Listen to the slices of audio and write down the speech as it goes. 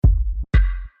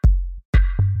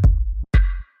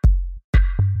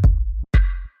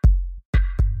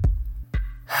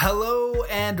Hello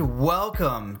and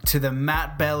welcome to the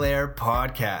Matt Belair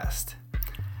podcast.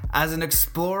 As an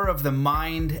explorer of the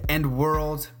mind and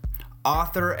world,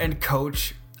 author and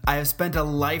coach, I have spent a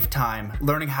lifetime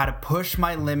learning how to push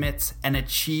my limits and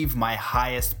achieve my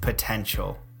highest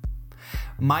potential.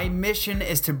 My mission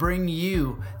is to bring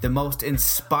you the most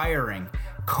inspiring,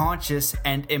 conscious,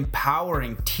 and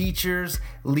empowering teachers,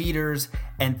 leaders,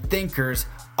 and thinkers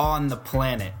on the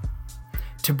planet.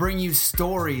 To bring you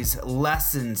stories,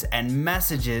 lessons, and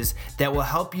messages that will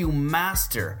help you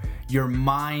master your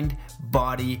mind,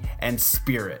 body, and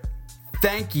spirit.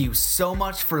 Thank you so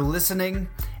much for listening,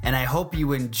 and I hope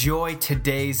you enjoy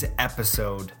today's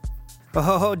episode.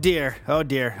 Oh dear,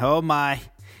 oh my.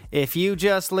 If you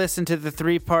just listened to the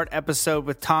 3-part episode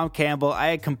with Tom Campbell, I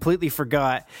had completely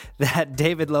forgot that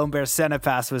David Lombear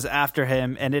Senepass was after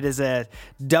him, and it is a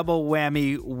double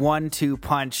whammy 1-2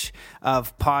 punch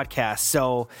of podcasts.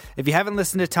 So if you haven't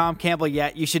listened to Tom Campbell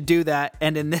yet, you should do that.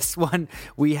 And in this one,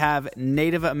 we have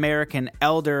Native American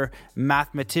elder,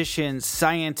 mathematician,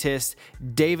 scientist,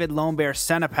 David Lombear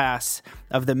Senepass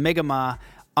of the Mi'kmaq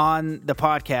on the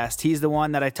podcast. He's the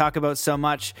one that I talk about so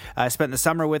much. I spent the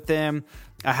summer with him.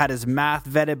 I had his math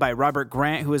vetted by Robert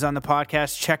Grant, who is on the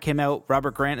podcast. Check him out.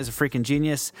 Robert Grant is a freaking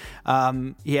genius.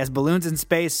 He has balloons in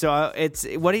space, so it's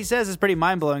what he says is pretty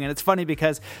mind-blowing. And it's funny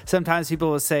because sometimes people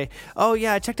will say, oh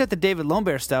yeah, I checked out the David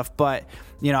Lombear stuff, but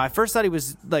you know, I first thought he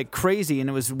was like crazy and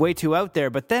it was way too out there.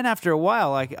 But then after a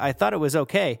while, I thought it was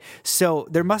okay. So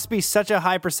there must be such a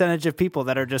high percentage of people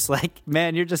that are just like,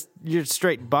 man, you're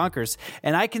straight bonkers.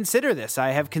 And I consider this.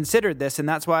 I have considered this, and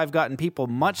that's why I've gotten people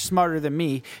much smarter than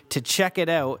me to check it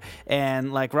out.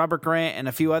 And like Robert Grant and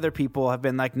a few other people have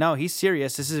been like, no, he's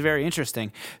serious. This is very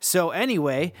interesting. So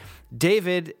anyway,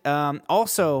 David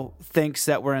also thinks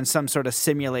that we're in some sort of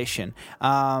simulation,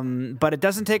 but it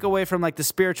doesn't take away from like the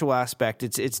spiritual aspect.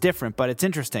 It's different, but it's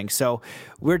interesting. So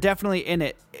we're definitely in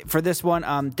it for this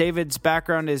one. David's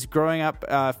background is growing up,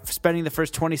 spending the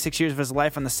first 26 years of his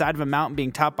life on the side of a mountain,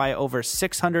 being taught by over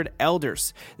 600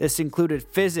 elders. This included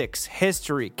physics,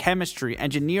 history, chemistry,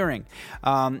 engineering,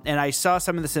 and I saw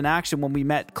some of this in action when we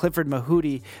met Clifford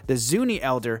Mahudi, the Zuni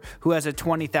elder, who has a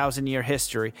 20,000 year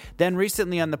history. Then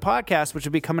recently on the podcast, which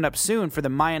will be coming up soon for the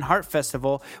Mayan Heart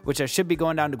Festival, which I should be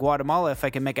going down to Guatemala if I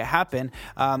can make it happen,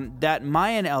 that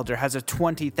Mayan elder has a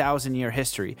 20,000 year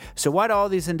history. So why do all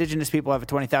these indigenous people have a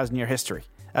 20,000 year history?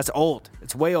 That's old.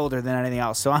 It's way older than anything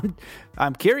else. So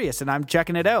I'm curious and I'm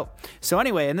checking it out. So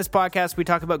anyway, in this podcast, we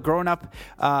talk about growing up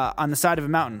on the side of a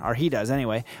mountain, or he does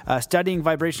anyway, studying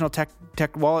vibrational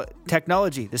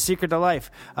technology, the secret to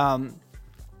life.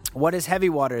 What is heavy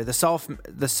water, the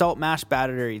salt mash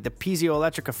battery, the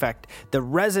piezoelectric effect, the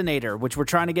resonator, which we're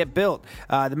trying to get built,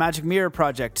 the Magic Mirror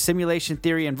Project, simulation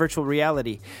theory and virtual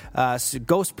reality,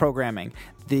 ghost programming,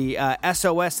 the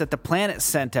SOS that the planet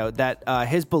sent out, that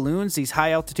his balloons, these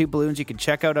high-altitude balloons, you can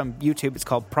check out on YouTube. It's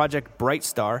called Project Bright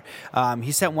Star.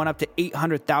 He sent one up to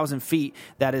 800,000 feet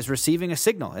that is receiving a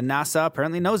signal, and NASA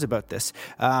apparently knows about this.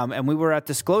 And we were at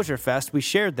Disclosure Fest. We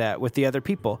shared that with the other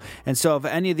people. And so if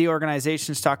any of the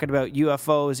organizations talking about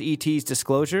UFOs, ETs,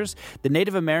 disclosures, the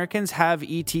Native Americans have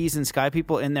ETs and sky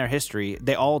people in their history.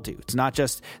 They all do. It's not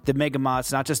just the Mi'kmaq.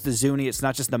 It's not just the Zuni. It's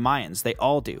not just the Mayans. They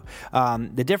all do.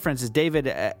 The difference is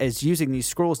David is using these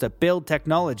scrolls to build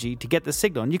technology to get the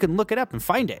signal, and you can look it up and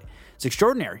find it. It's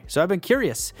extraordinary. So I've been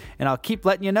curious, and I'll keep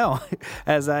letting you know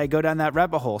as I go down that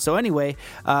rabbit hole. So anyway,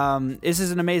 this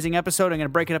is an amazing episode. I'm going to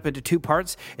break it up into 2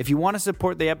 parts. If you want to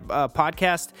support the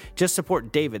podcast, just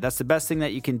support David. That's the best thing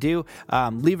that you can do.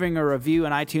 Leaving a review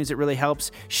on iTunes, it really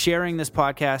helps. Sharing this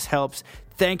podcast helps.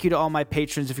 Thank you to all my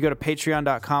patrons. If you go to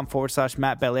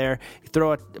patreon.com/Matt Belair, you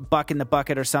throw a buck in the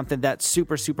bucket or something, that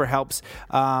super, super helps.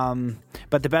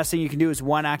 But the best thing you can do is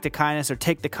one act of kindness or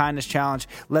take the kindness challenge.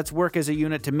 Let's work as a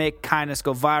unit to make kindness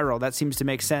go viral. That seems to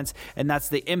make sense. And that's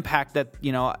the impact that,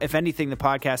 you know, if anything, the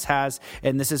podcast has.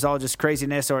 And this is all just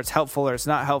craziness, or it's helpful or it's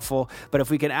not helpful. But if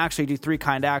we can actually do 3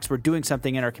 kind acts, we're doing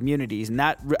something in our communities. And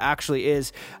that actually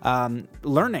is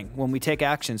learning when we take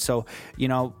action. So, you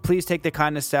know, please take the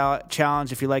kindness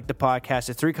challenge. If you like the podcast,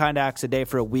 it's 3 kind acts a day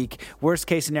for a week. Worst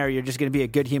case scenario, you're just going to be a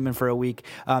good human for a week.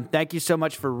 Thank you so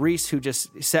much for Reese, who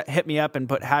just hit me up and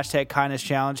put #kindness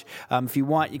challenge. If you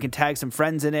want, you can tag some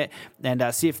friends in it and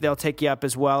see if they'll take you up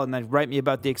as well, and then write me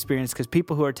about the experience, because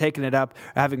people who are taking it up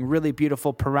are having really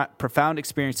beautiful, profound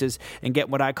experiences and get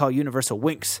what I call universal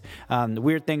winks. The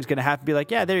weird thing's going to have to be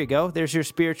like, yeah, there you go. There's your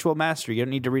spiritual mastery. You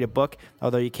don't need to read a book,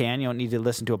 although you can. You don't need to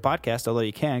listen to a podcast, although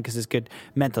you can, because it's good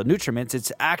mental nutriments.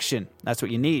 It's action. That's what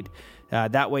you need.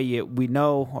 That way we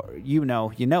know, you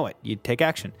know it. You take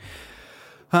action.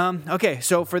 Okay,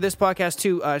 so for this podcast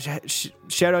too,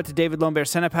 shout out to David Lone Bear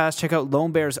Cinepass. Check out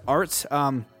Lone Bear's arts.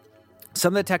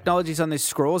 Some of the technologies on these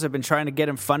scrolls, I've been trying to get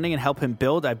him funding and help him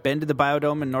build. I've been to the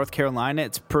Biodome in North Carolina.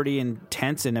 It's pretty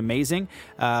intense and amazing.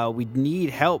 We need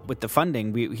help with the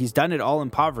funding. He's done it all in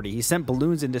poverty. He sent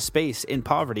balloons into space in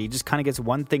poverty. He just kind of gets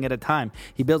one thing at a time.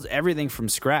 He builds everything from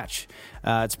scratch.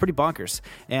 It's pretty bonkers.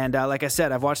 And like I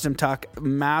said, I've watched him talk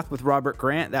math with Robert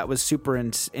Grant. That was super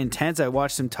intense. I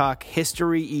watched him talk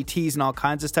history, ETs, and all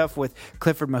kinds of stuff with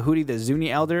Clifford Mahooty, the Zuni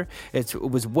elder. It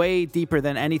was way deeper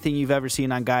than anything you've ever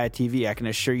seen on Gaia TV. I can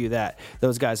assure you that.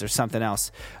 Those guys are something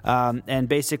else. And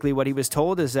basically what he was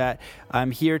told is that I'm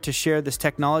here to share this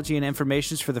technology and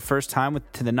information for the first time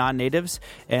to the non-natives,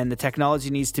 and the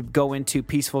technology needs to go into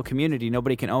peaceful community.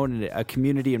 Nobody can own it, a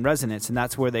community in resonance, and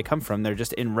that's where they come from. They're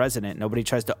just in resonant. Nobody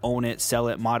tries to own it, sell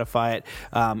it, modify it,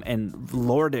 and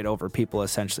lord it over people,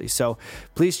 essentially. So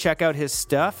please check out his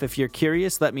stuff. If you're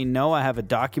curious, let me know. I have a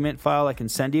document file I can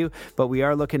send you, but we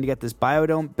are looking to get this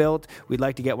biodome built. We'd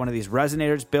like to get one of these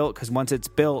resonators built, because once it's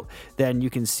built, then you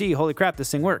can see, holy crap,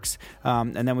 this thing works.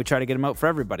 And then we try to get them out for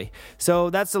everybody. So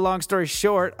that's the long story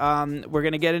short. We're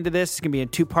going to get into this. It's going to be in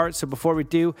 2 parts. So before we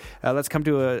do, let's come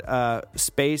to a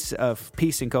space of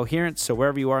peace and coherence. So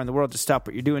wherever you are in the world, just stop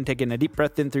what you're doing. Take in a deep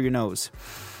breath in through your nose.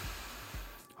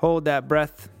 Hold that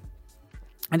breath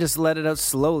and just let it out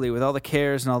slowly with all the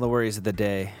cares and all the worries of the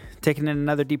day. Taking in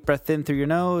another deep breath in through your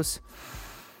nose.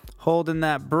 Holding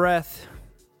that breath.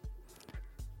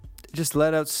 Just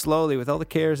let out slowly with all the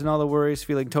cares and all the worries,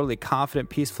 feeling totally confident,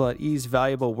 peaceful, at ease,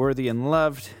 valuable, worthy, and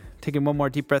loved. Taking one more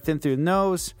deep breath in through the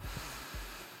nose.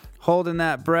 Holding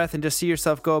that breath and just see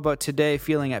yourself go about today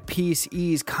feeling at peace,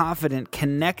 ease, confident,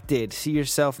 connected. See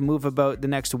yourself move about the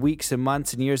next weeks and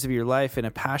months and years of your life in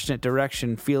a passionate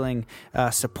direction, feeling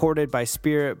supported by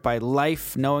spirit, by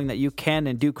life, knowing that you can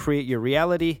and do create your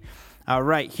reality. All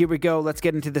right, here we go. Let's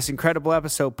get into this incredible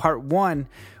episode, part 1,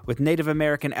 with Native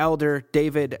American elder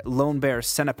David Lone Bear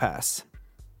Cinepass.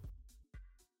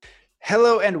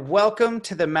 Hello and welcome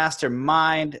to the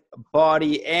Mastermind,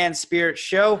 Body, and Spirit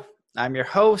Show. I'm your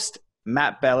host,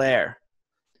 Matt Belair.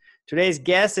 Today's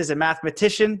guest is a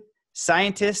mathematician,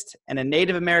 scientist, and a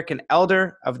Native American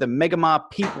elder of the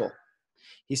Mi'kmaq people.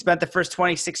 He spent the first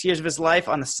 26 years of his life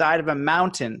on the side of a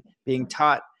mountain being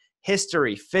taught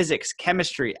history, physics,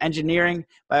 chemistry, engineering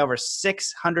by over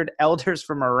 600 elders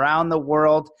from around the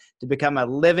world to become a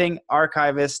living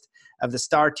archivist of the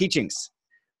star teachings.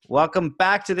 Welcome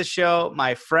back to the show,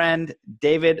 my friend,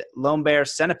 David Lone Bear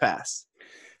Cinepass.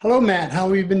 Hello, Matt. How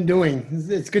have you been doing?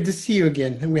 It's good to see you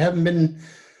again. And we haven't been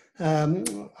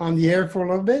on the air for a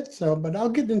little bit, but I'll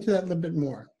get into that a little bit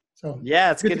more. So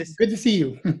yeah, it's good to see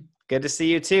you. Good to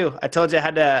see you too. I told you I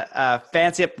had to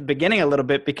fancy up the beginning a little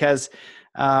bit because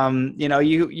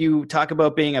you talk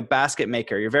about being a basket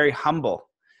maker. You're very humble,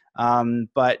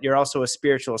 but you're also a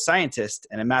spiritual scientist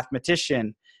and a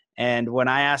mathematician. And when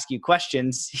I ask you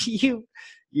questions,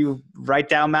 you write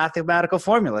down mathematical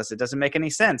formulas. It doesn't make any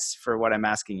sense for what I'm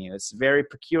asking you. It's a very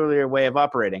peculiar way of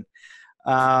operating.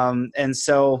 And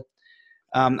so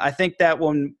I think that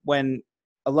when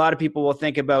a lot of people will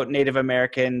think about Native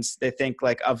Americans, they think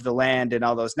like of the land and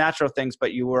all those natural things,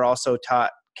 but you were also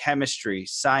taught chemistry,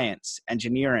 science,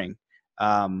 engineering,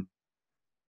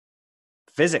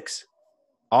 physics,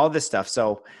 all this stuff.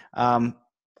 So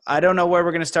I don't know where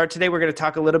we're going to start today. We're going to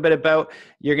talk a little bit about,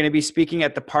 you're going to be speaking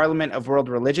at the Parliament of World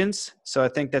Religions. So I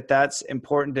think that that's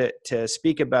important to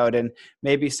speak about, and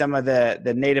maybe some of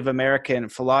the Native American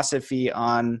philosophy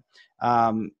on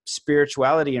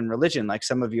spirituality and religion, like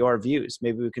some of your views.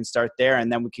 Maybe we can start there,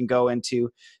 and then we can go into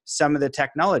some of the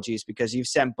technologies, because you've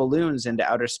sent balloons into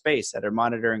outer space that are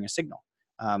monitoring a signal,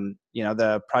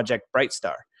 the Project Bright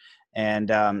Star. And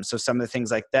so some of the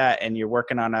things like that, and you're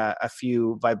working on a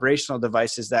few vibrational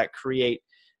devices that create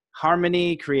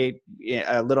harmony, create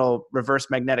a little reverse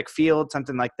magnetic field,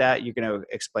 something like that. You're going to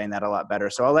explain that a lot better.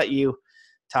 So I'll let you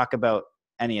talk about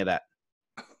any of that.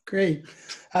 Great.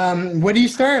 Where do you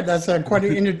start? That's quite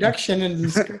an introduction, and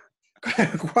it's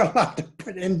quite a lot to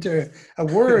put into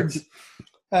words.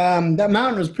 That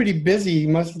mountain was pretty busy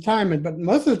most of the time, but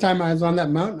most of the time I was on that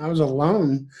mountain, I was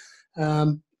alone.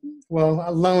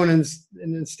 Alone in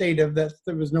the state of that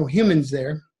there was no humans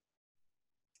there.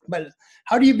 But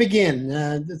how do you begin?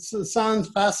 It sounds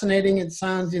fascinating. It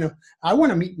sounds, I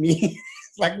want to meet me.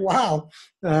 It's like, wow.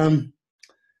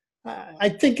 I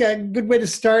think a good way to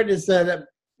start is that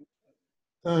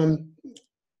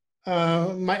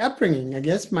my upbringing, I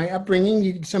guess. My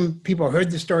upbringing, some people heard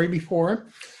the story before.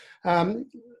 To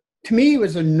me, it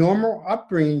was a normal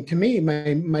upbringing. To me,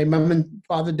 my mom and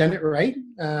father done it right.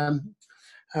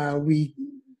 We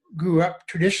grew up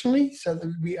traditionally, so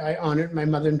that I honored my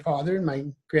mother and father and my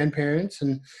grandparents,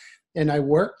 and I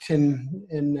worked and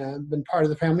been part of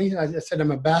the family. I said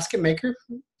I'm a basket maker,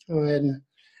 and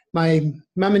my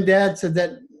mom and dad said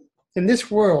that in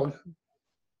this world,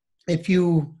 if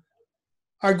you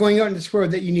are going out in this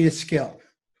world, that you need a skill.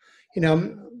 You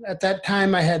know, at that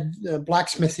time I had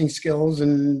blacksmithing skills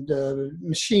and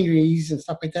machineries and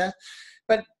stuff like that.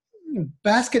 But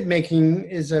basket making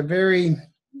is a very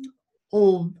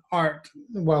old art.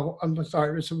 Well, I'm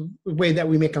sorry, it's a way that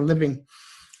we make a living.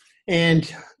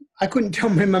 And I couldn't tell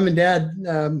my mom and dad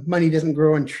money doesn't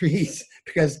grow on trees,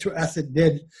 because to us it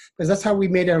did. Because that's how we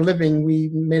made our living. We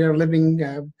made our living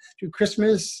through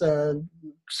Christmas,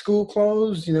 school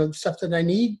clothes, you know, the stuff that I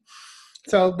need.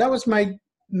 So that was my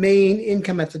main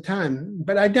income at the time.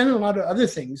 But I'd done a lot of other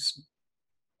things.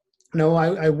 You know,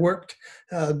 I worked,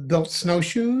 built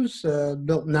snowshoes,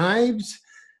 built knives.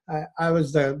 I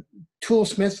was the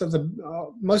toolsmith of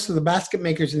most of the basket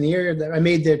makers in the area. That I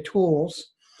made their tools,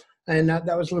 and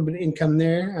that was a little bit of income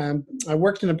there. I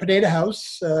worked in a potato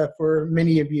house for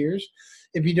many of years.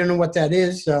 If you don't know what that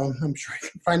is, I'm sure you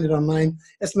can find it online.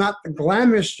 It's not the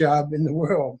glamorous job in the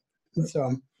world.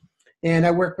 So, and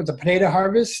I worked with the potato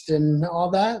harvest and all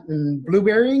that, and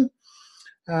blueberrying.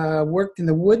 Worked in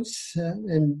the woods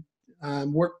and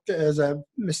worked as a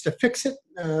Mr. Fix-It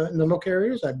in the local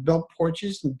areas. I built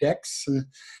porches and decks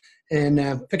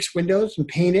and fixed windows and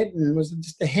painted, and was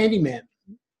just a handyman.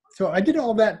 So I did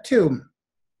all that too.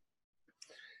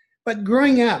 But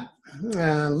growing up,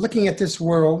 looking at this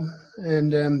world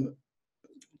and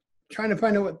trying to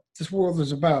find out what this world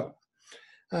is about,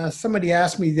 somebody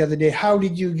asked me the other day, how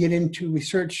did you get into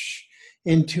research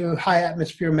into high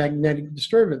atmosphere magnetic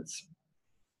disturbance?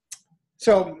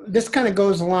 So this kind of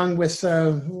goes along with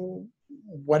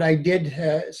what I did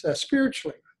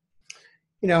spiritually.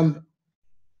 You know,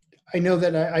 I know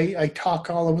that I talk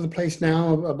all over the place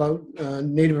now about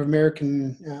Native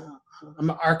American. I'm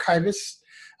an archivist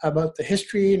about the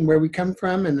history and where we come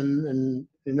from, and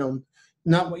you know,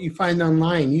 not what you find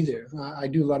online either. I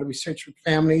do a lot of research with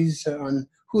families on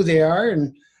who they are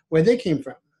and where they came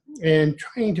from, and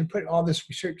trying to put all this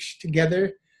research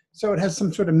together so it has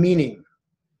some sort of meaning.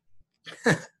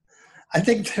 I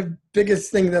think the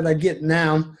biggest thing that I get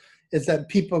now is that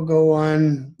people go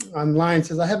online and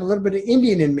says, I have a little bit of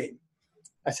Indian in me.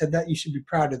 I said that you should be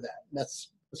proud of that. That's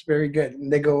very good.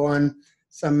 And they go on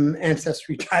some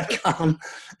ancestry.com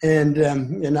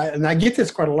and I get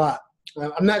this quite a lot.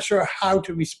 I'm not sure how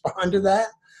to respond to that.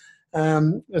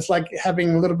 It's like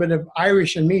having a little bit of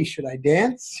Irish in me. Should I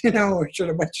dance, you know, or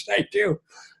what should I do?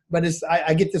 But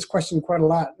I get this question quite a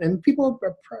lot, and people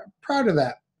are proud of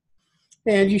that.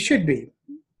 And you should be.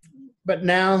 But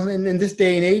now, in this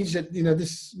day and age, that, you know,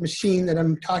 this machine that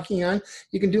I'm talking on,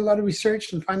 you can do a lot of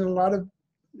research and find a lot of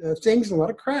things, a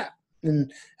lot of crap.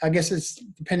 And I guess it's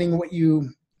depending on what you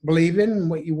believe in and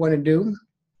what you want to do.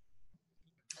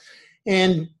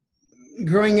 And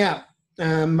growing up,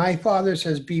 my father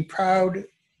says, be proud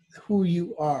who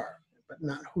you are, but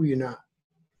not who you're not.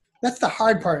 That's the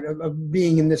hard part of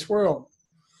being in this world.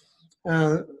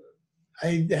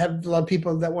 I have a lot of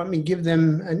people that want me to give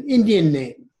them an Indian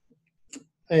name.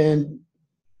 And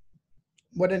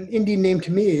what an Indian name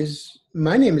to me is,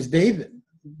 my name is David.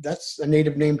 That's a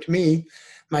native name to me.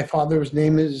 My father's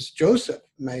name is Joseph.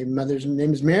 My mother's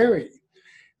name is Mary.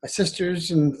 My sisters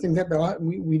and things like that,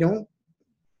 we don't,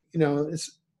 you know,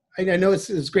 I know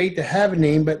it's great to have a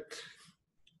name, but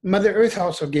Mother Earth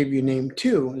also gave you a name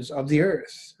too, is of the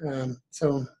earth.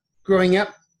 So growing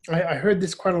up, I heard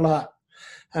this quite a lot.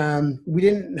 We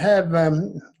didn't have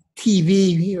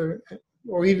TV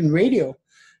or even radio,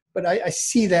 but I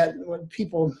see that when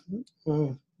people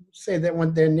say that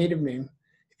want their native name.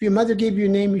 If your mother gave you a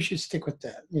name, you should stick with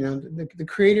that. You know, the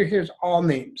Creator hears all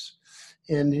names,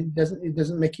 and it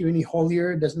doesn't make you any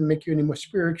holier. It doesn't make you any more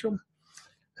spiritual.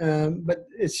 But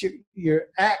it's your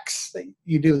acts that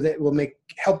you do that will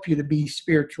help you to be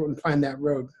spiritual and find that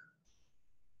road.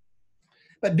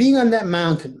 But being on that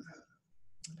mountain,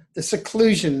 the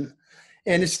seclusion,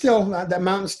 and it's still, that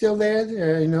mountain's still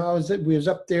there. You know, we was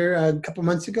up there a couple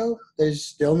months ago. There's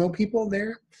still no people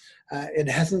there. It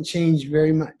hasn't changed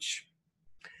very much.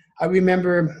 I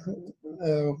remember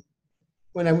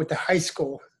when I went to high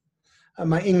school,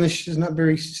 my English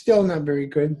is still not very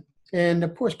good. And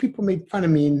of course, people made fun of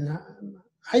me in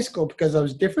high school because I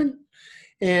was different,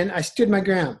 and I stood my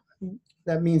ground.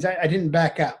 That means I didn't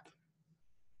back up.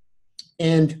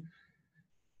 And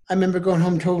I remember going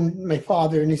home to my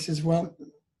father, and he says, well,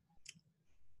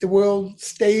 the world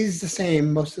stays the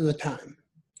same most of the time.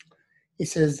 He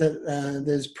says that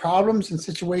there's problems and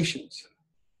situations.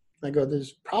 I go,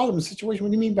 there's a problem, situation.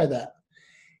 What do you mean by that?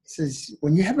 He says,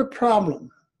 when you have a problem,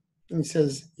 and he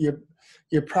says,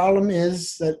 your problem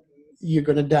is that you're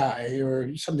going to die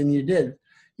or something you did.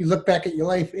 You look back at your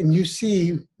life and you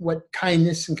see what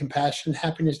kindness and compassion,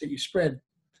 happiness that you spread.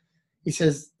 He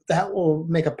says, that will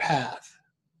make a path.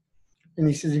 And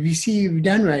he says, if you see you've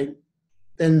done right,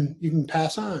 then you can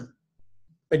pass on.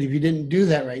 But if you didn't do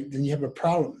that right, then you have a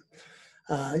problem.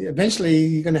 Eventually,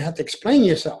 you're going to have to explain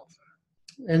yourself.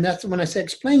 And that's when I say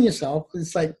explain yourself,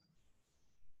 it's like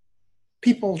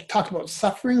people talk about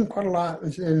suffering quite a lot.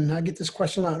 And I get this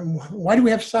question a lot. Why do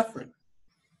we have suffering?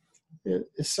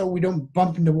 It's so we don't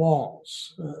bump into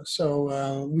walls.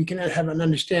 So we can have an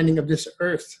understanding of this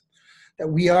earth, that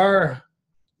we are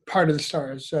part of the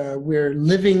stars. We're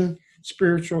living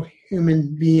spiritual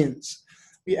human beings.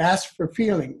 We ask for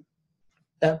feeling.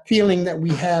 That feeling that we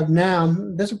have now,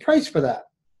 there's a price for that.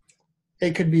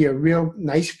 It could be a real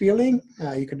nice feeling.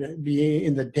 You could be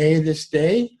in the day of this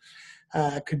day.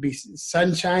 It could be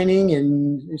sun shining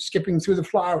and skipping through the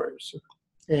flowers.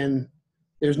 And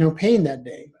there's no pain that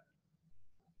day.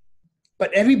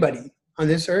 But everybody on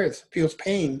this earth feels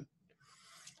pain.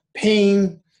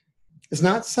 Pain is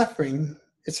not suffering.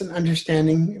 It's an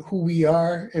understanding who we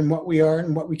are and what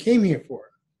we came here for.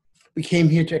 We came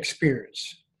here to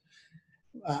experience.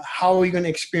 How are we going to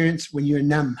experience when you're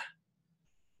numb?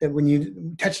 That when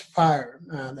you touch fire,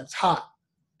 that's hot,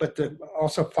 but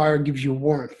also fire gives you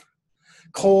warmth.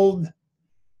 Cold,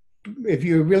 if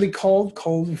you're really cold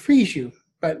will freeze you.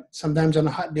 But sometimes on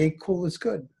a hot day, cool is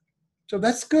good. So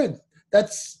that's good.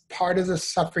 That's part of the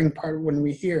suffering part when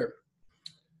we hear.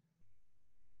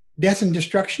 Death and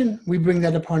destruction, we bring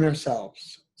that upon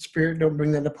ourselves. Spirit don't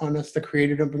bring that upon us. The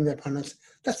Creator don't bring that upon us.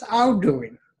 That's our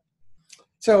doing.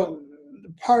 So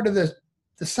part of the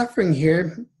suffering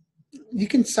here, you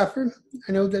can suffer.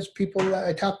 I know there's people that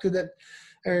I talk to that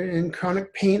are in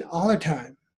chronic pain all the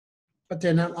time, but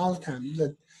they're not all the time.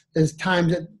 There's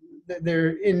times that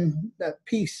they're in that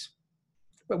peace.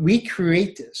 But we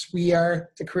create this. We are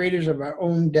the creators of our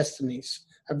own destinies.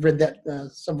 I've read that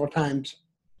several times.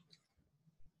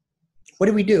 What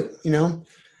do we do?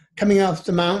 Coming off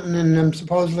the mountain, and I'm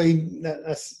supposedly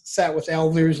sat with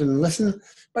elders and listened,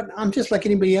 but I'm just like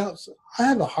anybody else. I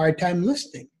have a hard time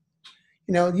listening.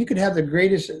 You could have the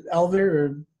greatest elder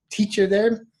or teacher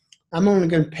there. I'm only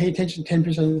going to pay attention 10%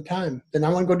 of the time. Then I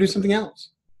want to go do something else.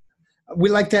 We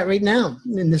like that right now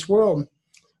in this world.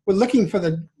 We're looking for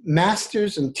the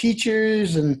masters and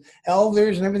teachers and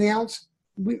elders and everything else.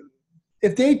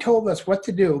 If they told us what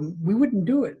to do, we wouldn't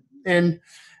do it. And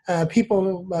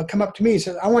people come up to me and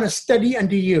say, I want to study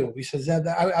under you. He says,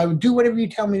 I would do whatever you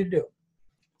tell me to do.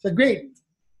 I said, great.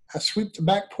 I sweep the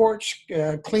back porch,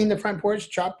 clean the front porch,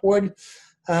 chop wood,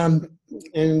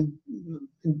 and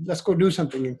let's go do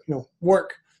something,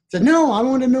 work. I said, no, I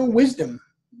want to know wisdom.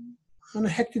 How the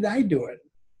heck did I do it?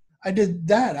 I did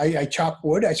that. I chopped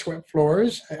wood. I swept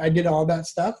floors. I did all that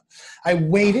stuff. I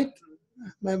waited.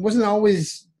 I wasn't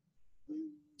always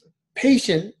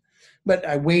patient, but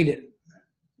I waited.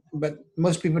 But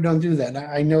most people don't do that.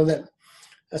 I know that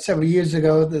several years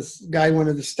ago, this guy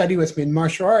wanted to study with me in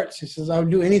martial arts. He says, I'll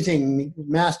do anything,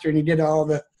 master, and he did all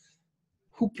the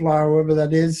hoopla or whatever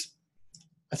that is.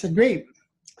 I said, great,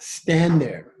 stand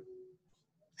there.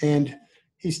 And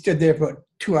he stood there for about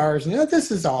 2 hours, and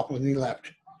this is awful, and he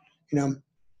left.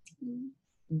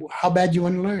 How bad do you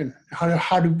want to learn? How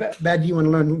bad do you want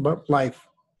to learn about life?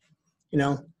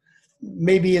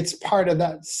 Maybe it's part of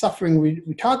that suffering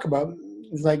we talk about.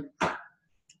 It's like,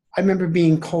 I remember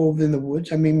being cold in the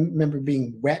woods. I remember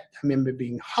being wet. I remember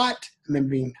being hot. I remember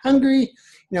being hungry.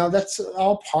 That's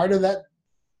all part of that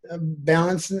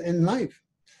balance in life.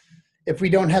 If we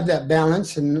don't have that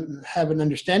balance and have an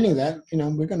understanding of that,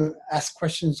 we're going to ask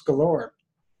questions galore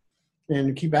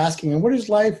and keep asking, what is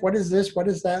life? What is this? What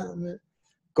is that?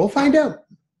 Go find out.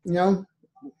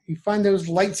 You find those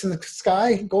lights in the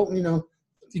sky, go,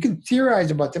 you can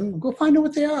theorize about them. Go find out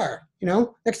what they are.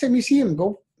 Next time you see them,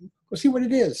 go see what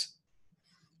it is.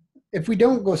 If we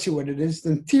don't go see what it is,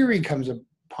 then theory comes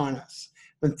upon us.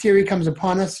 When theory comes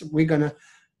upon us, we're going to,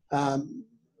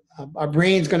 our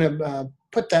brain's going to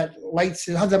put that lights,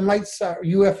 how them lights are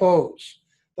UFOs.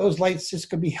 Those lights just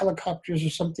could be helicopters or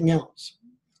something else.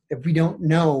 If we don't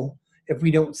know, if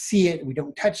we don't see it, we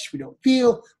don't touch, we don't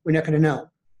feel, we're not going to know.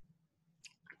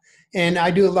 And I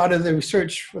do a lot of the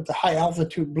research with the high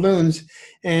altitude balloons,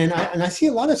 and I see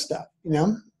a lot of stuff,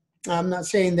 I'm not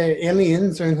saying they're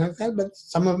aliens or anything like that, but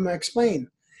some of them I explain.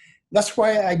 That's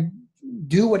why I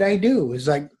do what I do. It's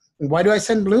like, why do I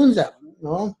send balloons up?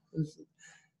 Well,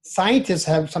 scientists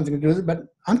have something to do with it, but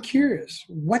I'm curious.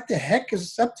 What the heck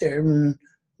is up there? And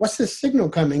what's this signal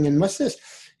coming and what's this?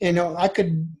 I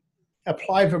could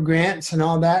apply for grants and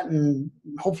all that and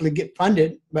hopefully get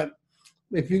funded, but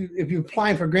if you're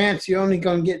applying for grants, you're only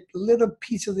going to get a little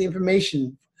piece of the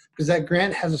information because that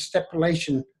grant has a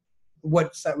stipulation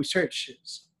what that research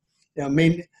is. There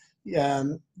may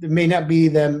not be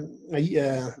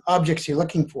the objects you're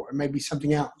looking for. It may be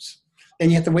something else.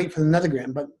 Then you have to wait for another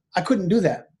grant. But I couldn't do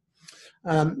that.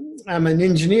 I'm an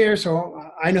engineer, so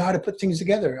I know how to put things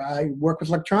together. I work with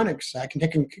electronics. I can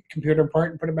take a computer apart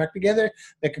and put it back together,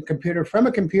 make a computer from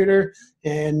a computer,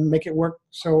 and make it work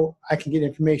so I can get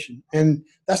information. And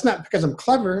that's not because I'm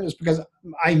clever. It's because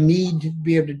I need to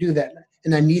be able to do that.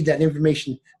 And I need that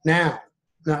information now,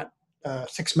 not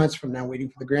 6 months from now waiting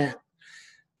for the grant.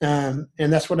 And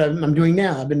that's what I'm doing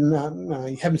now. I've been,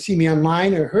 you haven't seen me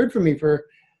online or heard from me for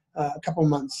a couple of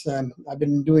months. I've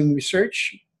been doing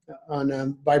research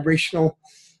on vibrational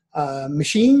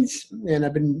machines, and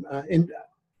I've been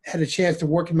had a chance to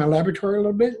work in my laboratory a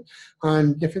little bit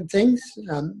on different things.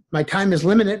 My time is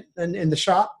limited in the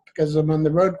shop because I'm on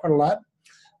the road quite a lot,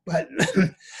 but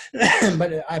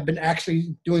but I've been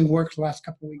actually doing work the last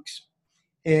couple of weeks,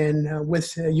 and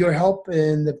with your help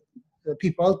and the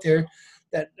people out there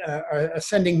that are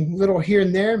sending little here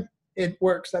and there, it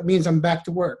works. That means I'm back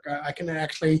to work. I can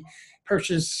actually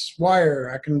purchase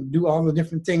wire. I can do all the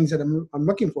different things that I'm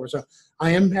looking for. So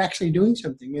I am actually doing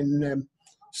something, and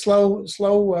slow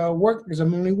work because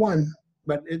I'm only one,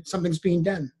 but something's being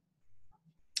done.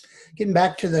 Getting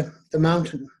back to the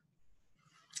mountain.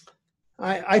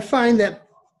 I find that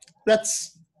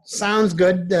sounds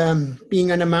good,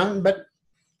 being on a mountain, but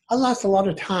I lost a lot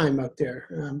of time out there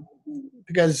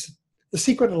because the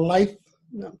secret of life,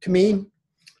 to me,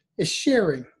 is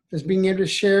sharing. Is being able to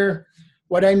share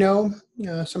what I know,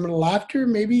 some of the laughter,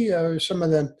 maybe, or some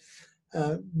of the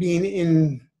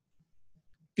being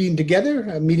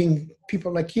together, meeting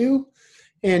people like you,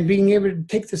 and being able to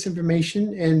take this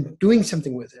information and doing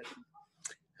something with it.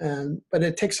 But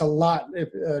it takes a lot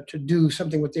to do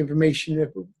something with the information.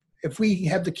 If we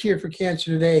have the cure for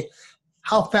cancer today,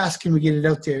 how fast can we get it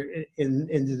out there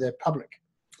into the public?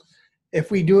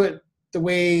 If we do it the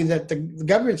way that the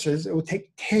government says, it will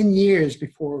take 10 years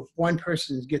before one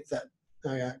person gets that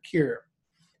cure,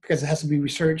 because it has to be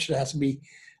researched, it has to be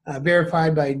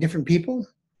verified by different people.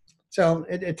 So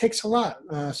it takes a lot.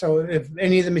 So if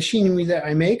any of the machinery that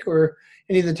I make or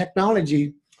any of the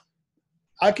technology,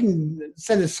 I can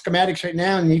send the schematics right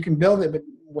now and you can build it, but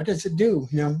what does it do?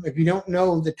 If you don't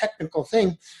know the technical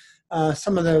thing,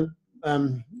 some of the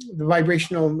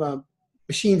vibrational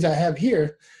machines I have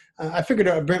here, I figured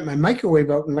I burnt my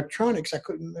microwave out in electronics. It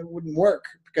wouldn't work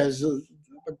because, of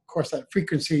course, that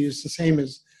frequency is the same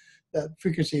as that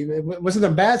frequency. It wasn't a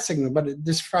bad signal, but it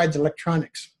just fried the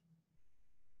electronics.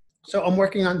 So I'm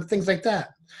working on things like that.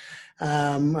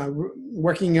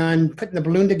 Working on putting the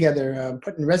balloon together,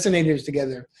 putting resonators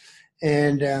together,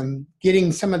 and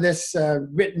getting some of this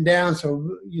written down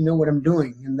so you know what I'm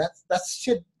doing. And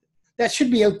that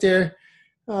should be out there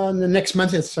in the next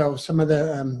month or so. Some of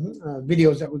the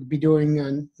videos that we'll be doing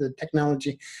on the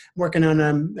technology. I'm working on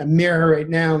a mirror right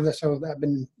now, so I've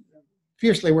been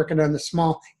fiercely working on the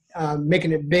small,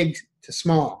 making it big to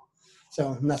small.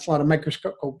 So that's a lot of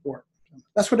microscope work.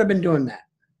 That's what I've been doing, Matt.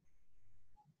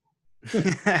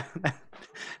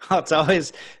 Well, it's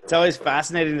always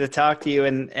fascinating to talk to you,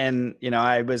 and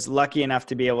I was lucky enough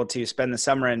to be able to spend the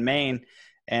summer in Maine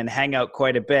and hang out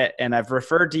quite a bit, and I've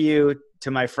referred to you to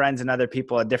my friends and other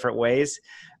people in different ways.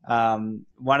 One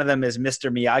of them is Mr.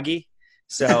 Miyagi.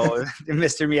 So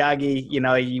Mr. Miyagi,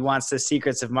 he wants the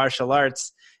secrets of martial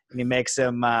arts, and he makes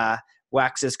him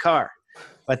wax his car,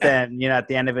 but then at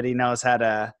the end of it he knows how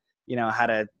to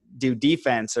do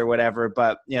defense or whatever.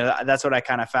 But that's what I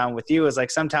kind of found with you, is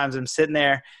like sometimes I'm sitting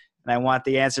there and I want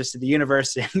the answers to the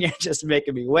universe and you're just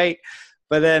making me wait.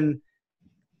 But then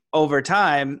over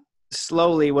time,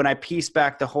 slowly, when I piece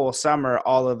back the whole summer,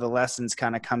 all of the lessons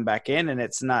kind of come back in. And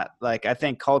it's not like, I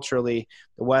think culturally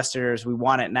the Westerners, we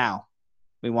want it now.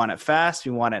 We want it fast.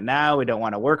 We want it now. We don't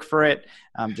want to work for it.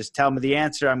 Just tell me the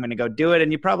answer. I'm going to go do it.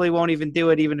 And you probably won't even do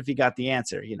it, even if you got the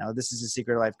answer. This is the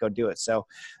secret of life. Go do it.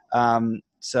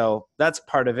 So that's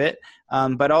part of it.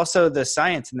 But also the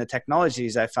science and the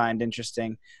technologies I find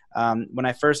interesting. When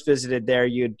I first visited there,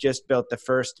 you had just built the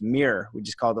first mirror. We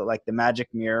just called it like the magic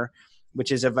mirror,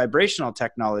 which is a vibrational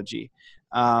technology.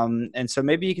 And so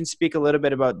maybe you can speak a little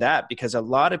bit about that, because a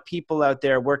lot of people out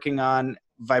there working on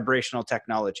vibrational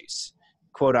technologies,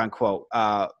 quote unquote,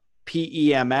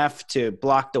 PEMF to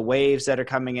block the waves that are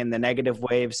coming in, the negative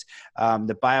waves.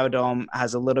 The biodome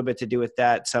has a little bit to do with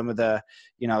that. Some of the,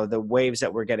 the waves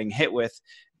that we're getting hit with.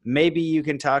 maybe you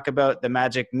can talk about the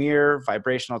magic mirror,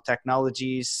 vibrational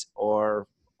technologies, or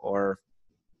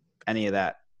any of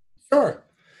that. Sure.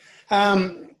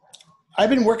 I've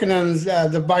been working on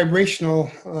the vibrational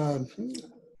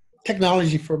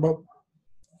technology for about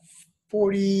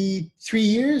 43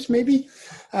 years, maybe.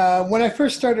 When I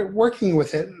first started working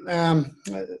with it, I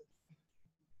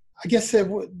guess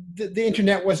the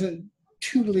internet wasn't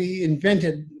truly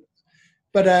invented,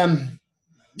 but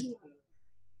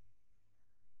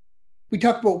we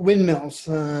talked about windmills.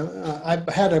 I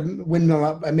had a windmill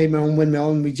up. I made my own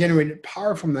windmill, and we generated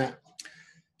power from that.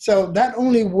 So that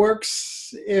only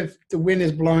works if the wind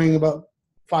is blowing about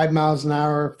 5 miles an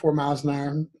hour, 4 miles an hour.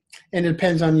 And it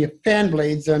depends on your fan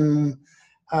blades and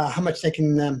how much they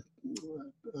can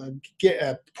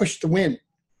push the wind.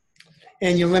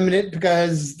 And you limit it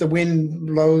because the wind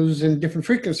blows in different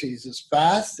frequencies. It's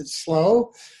fast, it's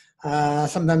slow.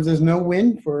 Sometimes there's no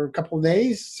wind for a couple of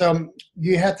days. So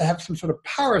you have to have some sort of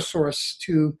power source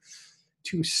to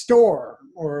store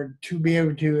or to be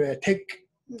able to take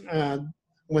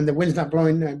when the wind's not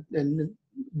blowing and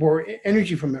more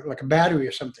energy from it, like a battery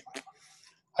or something.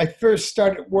 I first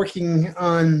started working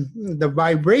on the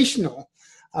vibrational,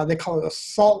 they call it a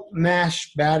salt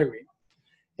mash battery.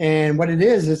 And what it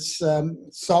is, it's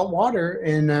salt water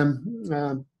and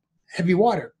heavy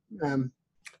water.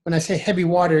 When I say heavy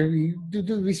water, you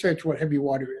do research what heavy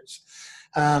water is.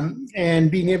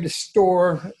 And being able to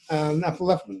store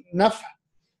enough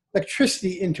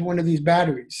electricity into one of these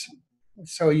batteries.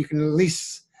 So you can at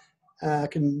least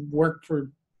can work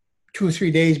for 2 or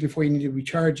 3 days before you need to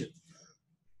recharge it.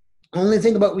 The only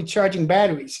thing about recharging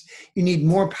batteries, you need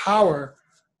more power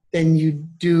than you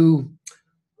do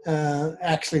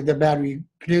actually the battery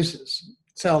produces.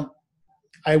 So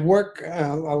I work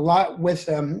a lot with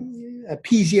a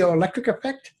piezoelectric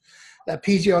effect. That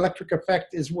piezoelectric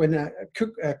effect is when a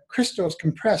crystal is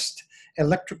compressed,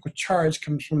 electrical charge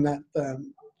comes from that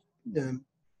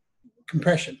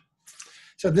compression.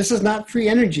 So this is not free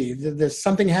energy. There's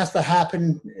something has to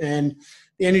happen, and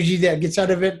the energy that gets out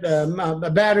of it,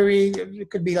 a battery, it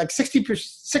could be like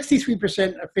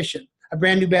 63% efficient. A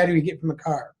brand new battery you get from a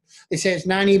car. They say it's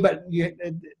 90, but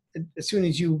as soon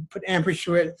as you put amperage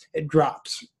to it, it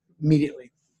drops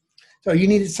immediately. So you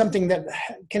need something that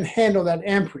can handle that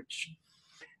amperage.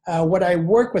 What I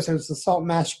work with is the salt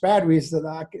mash batteries that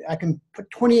I can put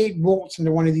 28 volts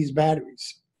into one of these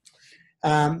batteries.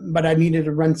 But I needed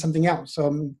to run something else.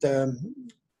 So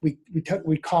we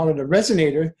call it a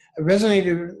resonator. A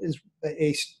resonator is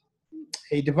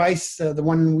a device, the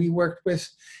one we worked with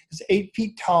is 8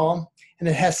 feet tall, and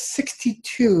it has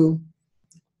 62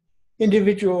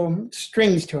 individual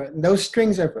strings to it. And those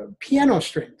strings are piano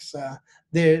strings.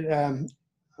 They're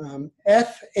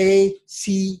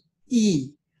F-A-C-E.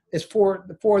 There's four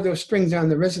of those strings on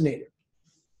the resonator.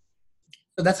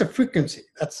 So that's a frequency.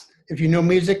 That's, if you know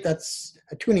music, that's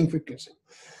a tuning frequency.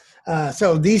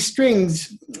 So these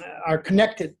strings are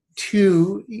connected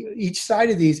to, each side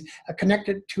of these are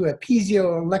connected to a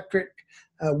piezoelectric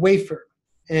wafer.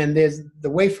 And there's the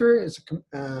wafer is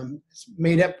it's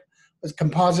made up as a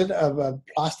composite of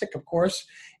plastic, of course,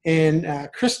 and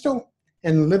crystal,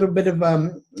 and a little bit of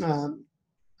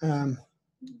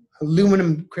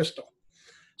aluminum crystal.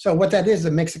 So what that is,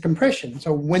 it makes a compression.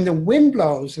 So when the wind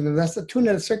blows, and that's tuned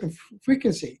at a certain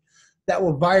frequency, that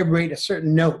will vibrate a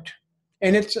certain note.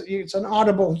 And it's an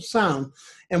audible sound.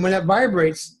 And when it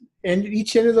vibrates, and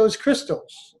each end of those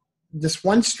crystals, this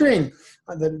one string,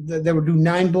 they will do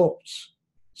 9 volts.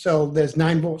 So there's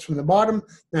 9 volts from the bottom,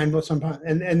 9 volts on top.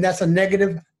 And that's a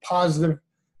negative, positive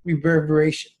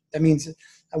reverberation. That means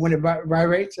when it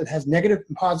vibrates, it has negative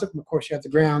and positive. And of course, you have the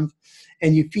ground.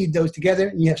 And you feed those together,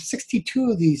 and you have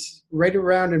 62 of these right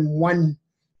around in one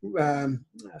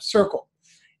circle.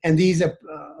 And these are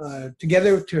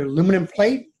together to aluminum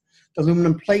plate. The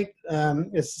aluminum plate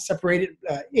is separated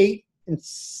 8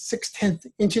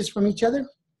 6/10 inches from each other,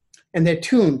 and they're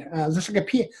tuned. Just like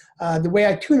the way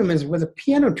I tune them is with a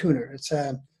piano tuner. It's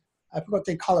I forgot what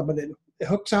they call it, but it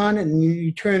hooks on, and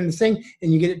you turn the thing,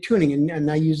 and you get it tuning.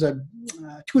 And I use a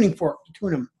tuning fork to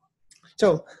tune them.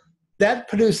 So that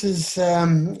produces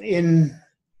in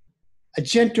a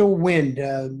gentle wind,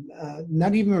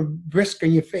 not even brisk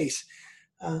on your face.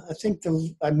 I think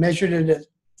I measured it at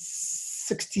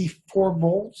 64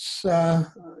 volts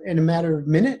in a matter of a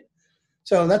minute.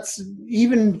 So that's,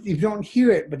 even if you don't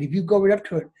hear it, but if you go right up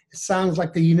to it, it sounds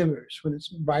like the universe when it's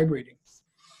vibrating.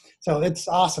 So it's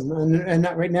awesome. And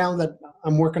right now that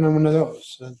I'm working on one of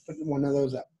those, putting one of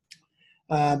those up.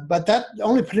 But that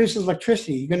only produces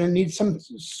electricity. You're going to need some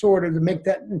sort of to make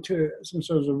that into some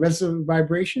sort of a resonant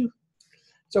vibration.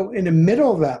 So in the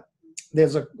middle of that,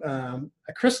 there's a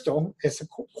crystal. It's a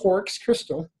quartz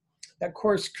crystal. That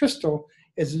quartz crystal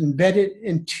is embedded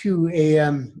into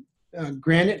a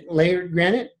granite, layered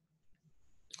granite.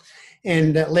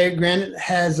 And that layered granite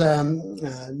has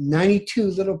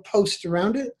 92 little posts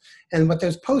around it. And what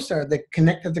those posts are, they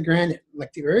connect to the granite,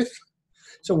 like the earth.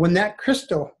 So when that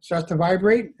crystal starts to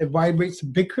vibrate, it vibrates the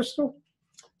big crystal.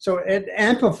 So it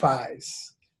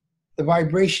amplifies the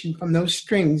vibration from those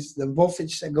strings, the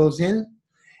voltage that goes in.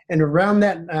 And around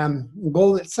that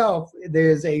gold itself,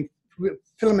 there's a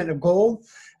filament of gold.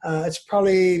 It's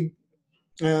probably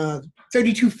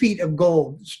 32 feet of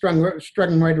gold strung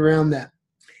right around that.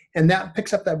 And that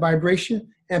picks up that vibration,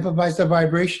 amplifies the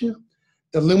vibration.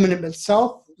 The aluminum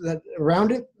itself, that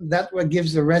around it, that's what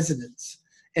gives the resonance.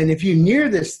 And if you're near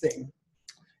this thing,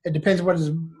 it depends what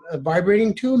is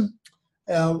vibrating to.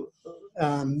 You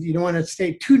don't want to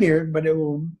stay too near it, but it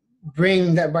will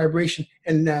bring that vibration,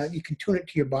 and you can tune it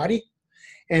to your body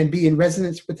and be in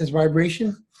resonance with this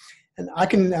vibration. And I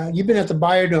can, you've been at the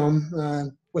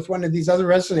Biodome with one of these other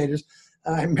resonators.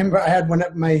 I remember I had one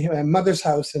at my mother's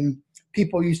house, and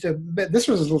people used to, this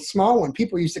was a little small one,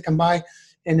 people used to come by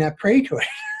and pray to it.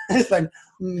 It's like,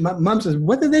 my mom says,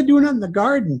 what are they doing out in the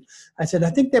garden? I said, I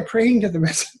think they're praying to the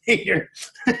resonator.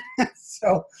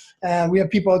 So we have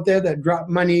people out there that drop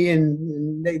money,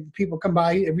 and people come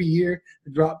by every year to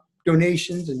drop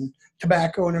donations and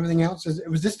tobacco and everything else. It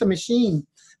was just a machine,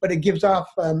 but it gives off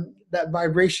that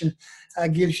vibration,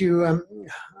 gives you,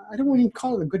 I don't even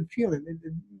call it a good feeling.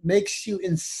 It makes you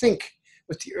in sync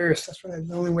with the earth. That's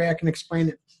the only way I can explain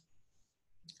it.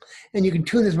 And you can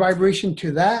tune this vibration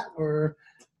to that or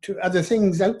to other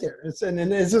things out there. It's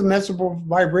a measurable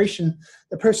vibration.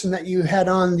 The person that you had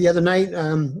on the other night,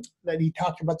 that he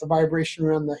talked about the vibration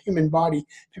around the human body,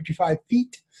 55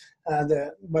 feet.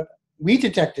 What we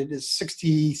detected is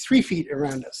 63 feet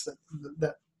around us,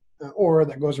 that aura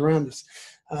that goes around us.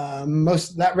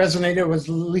 Most that resonator was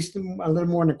at least a little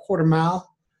more than a quarter mile.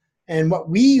 And what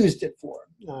we used it for,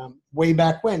 way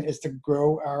back when, is to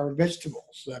grow our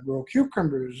vegetables, grow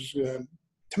cucumbers,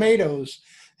 tomatoes,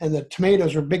 and the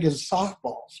tomatoes were big as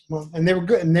softballs. Well, and they were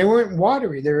good, and they weren't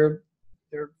watery. They're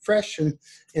fresh, and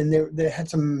they had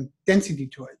some density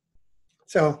to it.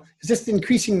 So it's just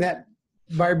increasing that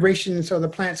vibration so the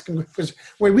plants can, because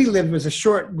where we lived was a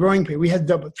short growing period. We had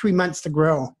 3 months to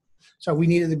grow, so we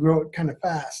needed to grow it kind of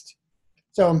fast.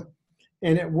 So,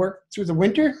 and it worked through the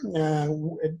winter.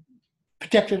 It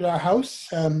protected our house,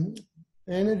 and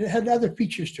it had other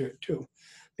features to it too.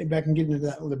 Maybe I can get into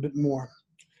that a little bit more.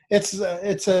 It's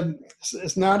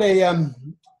not a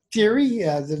theory.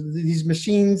 These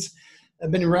machines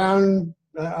have been around,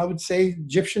 I would say,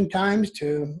 Egyptian times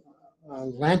to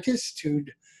Atlantis to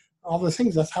all the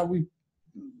things. That's how we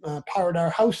powered our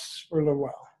house for a little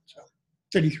while. So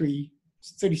 37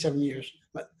 years.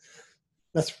 But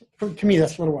to me,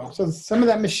 that's a little while. So some of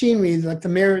that machinery, like the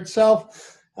mirror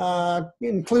itself,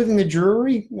 including the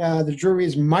jewelry. The jewelry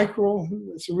is micro.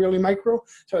 It's really micro.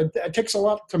 So it takes a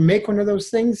lot to make one of those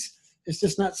things. It's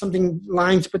just not something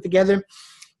lines put together.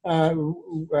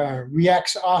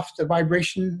 Reacts off the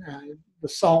vibration, the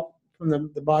salt from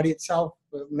the body itself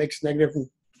makes negative and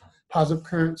positive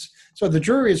currents. So the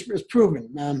jewelry is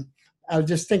proven. I was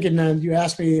just thinking, you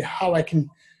asked me how I can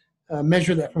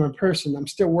measure that from a person. I'm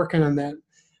still working on that.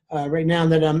 Right now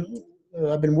that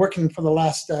I've been working for the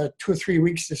last 2 or 3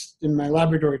 weeks just in my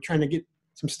laboratory trying to get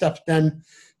some stuff done.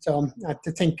 So I have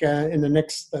to think in the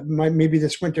next, maybe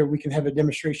this winter, we can have a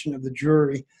demonstration of the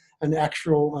jewelry, an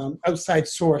actual outside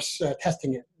source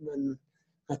testing it. And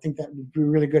I think that would be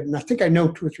really good. And I think I know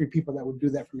 2 or 3 people that would do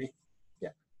that for me. Yeah.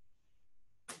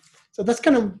 So that's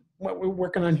kind of what we're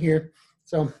working on here.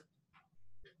 So.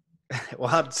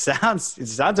 Well, it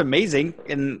sounds amazing,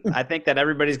 and I think that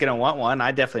everybody's going to want one.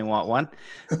 I definitely want one,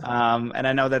 and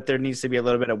I know that there needs to be a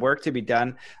little bit of work to be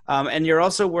done. And you're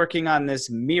also working on this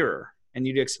mirror, and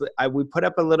we put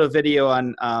up a little video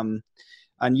on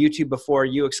YouTube before,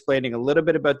 you explaining a little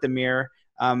bit about the mirror,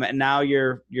 and now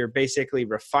you're basically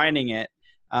refining it.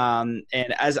 And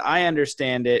as I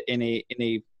understand it, in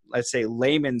a let's say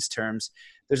layman's terms,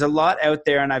 there's a lot out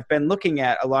there, and I've been looking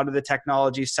at a lot of the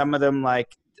technology. Some of them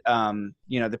like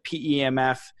the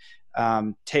PEMF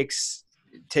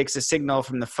takes a signal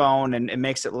from the phone and it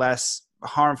makes it less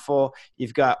harmful.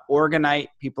 You've got orgonite.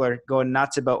 People are going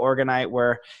nuts about orgonite,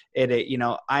 where it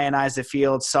ionize the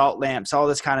field, salt lamps, all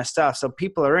this kind of stuff. So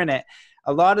people are in it.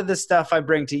 A lot of the stuff I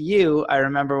bring to you, I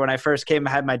remember when I first came,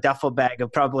 I had my duffel bag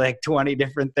of probably like 20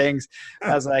 different things.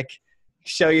 I was like,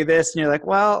 show you this. And you're like,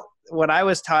 well, what I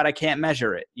was taught, I can't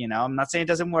measure it. I'm not saying it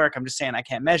doesn't work. I'm just saying I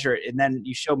can't measure it. And then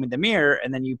you showed me the mirror,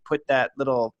 and then you put that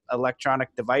little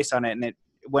electronic device on it, and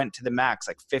went to the max,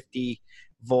 like 50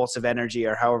 volts of energy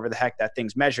or however the heck that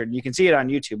thing's measured. And you can see it on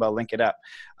YouTube. I'll link it up.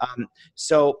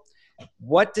 So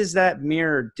what does that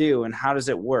mirror do and how does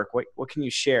it work? What can you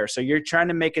share? So you're trying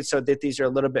to make it so that these are a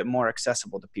little bit more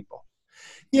accessible to people.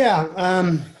 Yeah.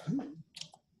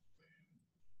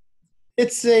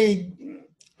 It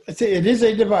is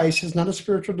a device. It's not a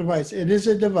spiritual device. It is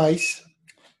a device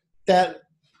that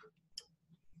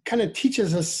kind of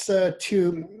teaches us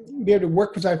to be able to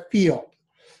work with our field.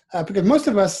 Because most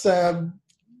of us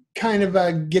kind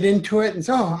of get into it and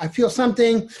say, oh, I feel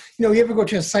something. You ever go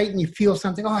to a site and you feel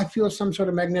something? Oh, I feel some sort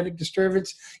of magnetic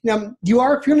disturbance. You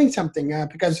are feeling something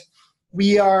because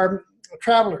we are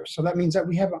travelers. So that means that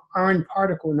we have an iron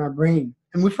particle in our brain.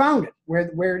 And we found it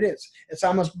where it is. It's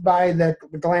almost by the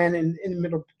gland in the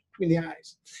middle between the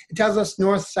eyes. It tells us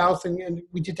north, south, and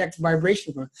we detect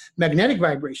vibration, magnetic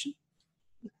vibration.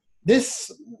 This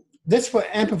will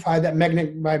amplify that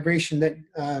magnetic vibration that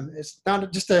it's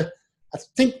not just a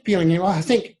think feeling. I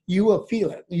think you will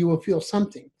feel it. You will feel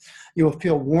something. You will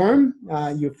feel warm.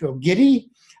 You'll feel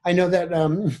giddy. I know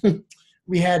that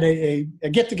we had a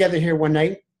get-together here one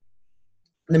night.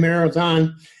 The mirror was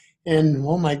on. And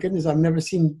oh my goodness, I've never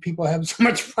seen people have so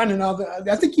much fun and all that.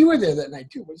 I think you were there that night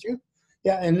too, was you?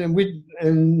 Yeah, and we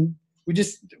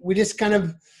just kind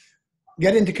of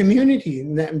get into community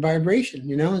and that vibration,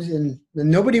 and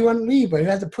nobody wanted to leave, but we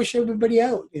had to push everybody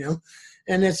out,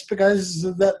 and it's because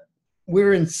that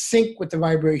we're in sync with the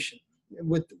vibration,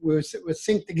 we're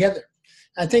synced together.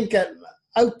 I think that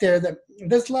out there that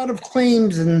there's a lot of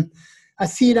claims, and I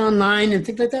see it online and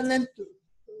things like that, and then,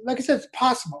 like I said, it's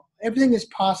possible. Everything is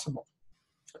possible,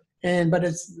 but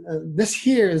it's this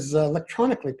here is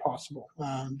electronically possible.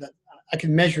 That I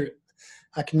can measure it.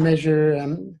 I can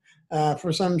measure.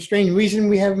 For some strange reason,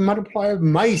 we have a multiplier of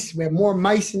mice. We have more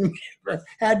mice than we ever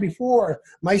had before.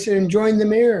 Mice are enjoying the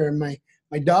mirror. My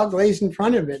dog lays in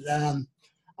front of it.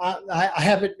 I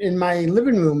have it in my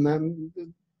living room. It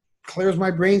clears my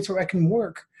brain so I can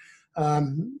work.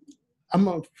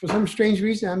 For some strange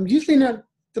reason, I'm usually not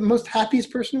the most happiest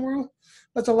person in the world.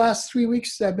 But the last 3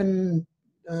 weeks, I've been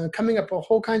coming up with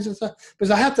whole kinds of stuff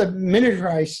because I have to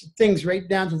miniaturize things right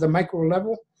down to the micro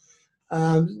level.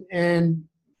 And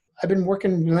I've been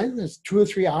working 2 or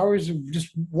 3 hours of just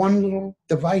one little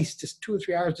device, just 2 or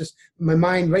 3 hours, just my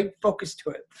mind right focused to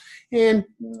it. And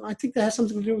I think that has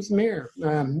something to do with the mirror.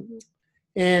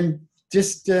 And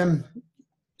just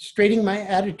straightening my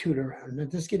attitude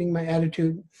around, just getting my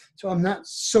attitude so I'm not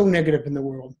so negative in the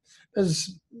world.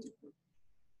 Because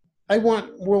I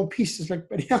want world peace just like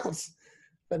everybody else,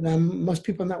 but most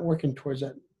people are not working towards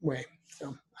that way.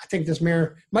 So I think this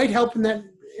mirror might help in that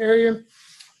area,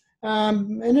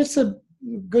 and it's a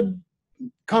good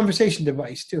conversation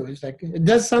device too. It's like it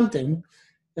does something.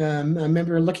 I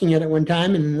remember looking at it one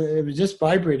time, and it was just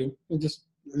vibrating. And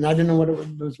I didn't know what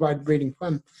it was vibrating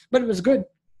from, but it was good.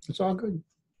 It's all good.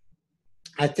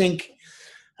 I think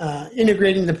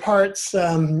integrating the parts.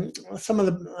 Some of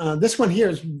the this one here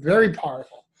is very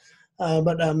powerful.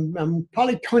 But I'm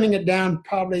probably toning it down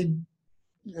probably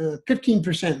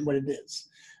 15% what it is,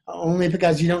 only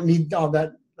because you don't need all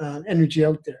that energy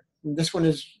out there. And this one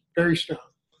is very strong.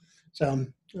 So,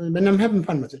 and I'm having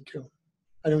fun with it too.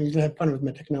 I don't usually have fun with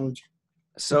my technology.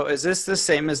 So is this the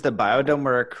same as the biodome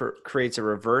where it creates a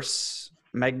reverse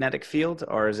magnetic field,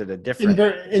 or is it a different?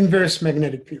 Inverse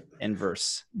magnetic field.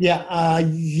 Inverse. Yeah.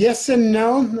 Yes and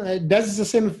no. It does the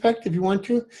same effect if you want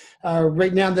to.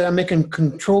 Right now that I'm making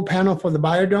control panel for the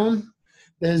biodome,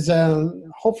 there's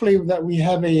hopefully that we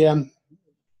have a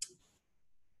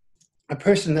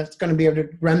person that's going to be able to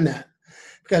run that,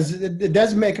 because it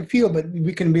does make a field, but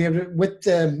we can be able to, with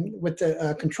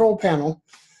the control panel,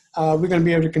 we're going to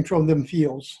be able to control them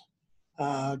fields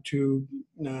to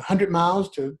 100 miles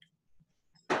to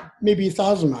maybe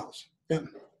 1,000 miles. Yeah.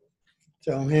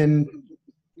 So, and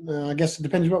I guess it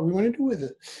depends what we want to do with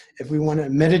it. If we want to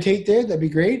meditate there, that'd be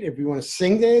great. If we want to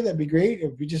sing there, that'd be great.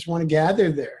 If we just want to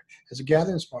gather there as a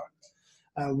gathering spot,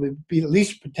 we'd be at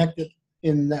least protected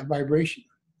in that vibration.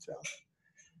 So,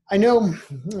 I know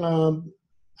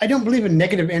I don't believe in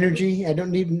negative energy. I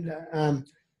don't need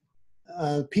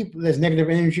people. There's negative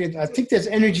energy. I think there's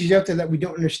energies out there that we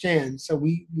don't understand, so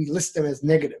we list them as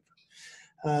negative.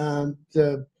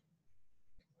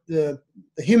 The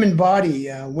human body,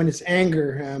 when it's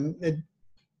anger,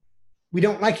 we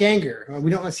don't like anger.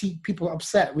 We don't like to see people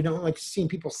upset. We don't like seeing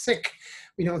people sick.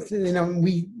 We don't,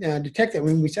 we detect that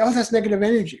when we say, oh, that's negative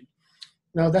energy.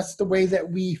 No, that's the way that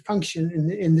we function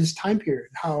in this time period,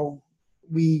 how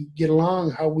we get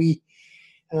along, how we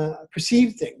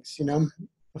perceive things,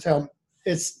 So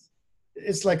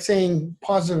it's like saying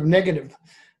positive, negative.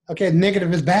 okay,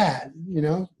 negative is bad.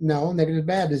 No, negative is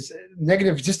bad.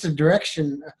 Negative is just a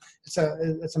direction. It's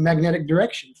a magnetic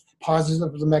direction.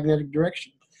 Positive is a magnetic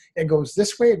direction. It goes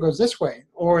this way, it goes this way,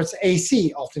 or it's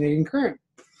AC, alternating current.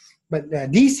 But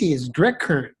DC is direct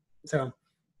current. So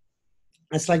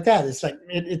it's like that. It's like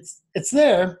it's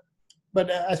there, but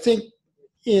I think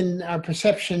in our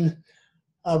perception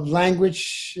of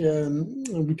language,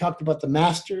 we talked about the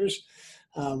masters.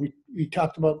 We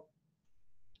talked about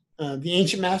the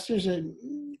ancient masters.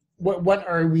 What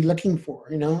are we looking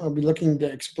for? Are we looking to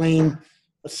explain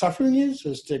what suffering is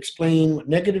to explain what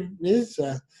negative is?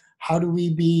 How do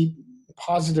we be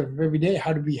positive every day?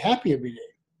 How to be happy every day?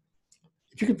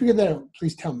 If you can figure that out,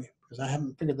 please tell me, because I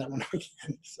haven't figured that one out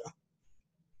yet. So.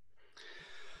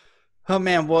 Oh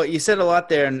man, well, you said a lot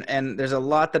there, and there's a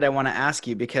lot that I want to ask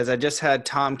you, because I just had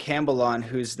Tom Campbell on,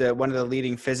 who's one of the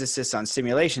leading physicists on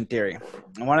simulation theory.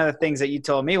 And one of the things that you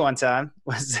told me one time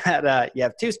was that you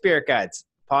have two spirit guides,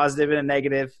 positive and a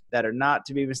negative, that are not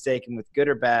to be mistaken with good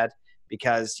or bad,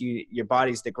 because your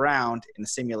body's the ground in a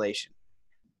simulation.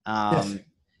 Yes.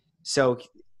 So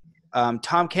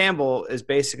Tom Campbell is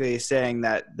basically saying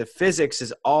that the physics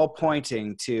is all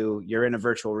pointing to you're in a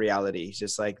virtual reality. It's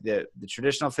just like the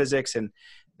traditional physics, and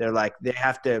they're like, they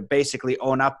have to basically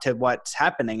own up to what's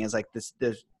happening. Is like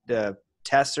the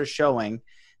tests are showing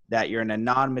that you're in a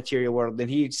non-material world.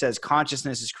 And he says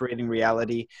consciousness is creating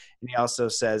reality. And he also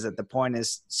says that the point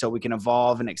is so we can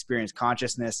evolve and experience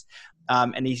consciousness.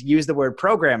 And he's used the word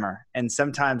programmer. And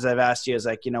sometimes I've asked you, is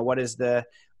like, what is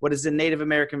the Native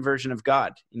American version of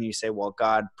God? And you say, well,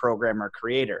 God, programmer,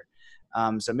 creator.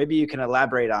 So maybe you can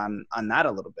elaborate on that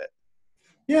a little bit.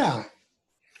 Yeah.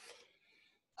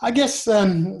 I guess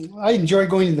I enjoy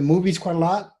going to the movies quite a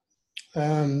lot.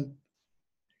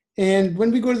 And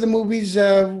when we go to the movies,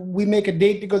 we make a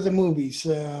date to go to the movies.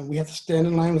 We have to stand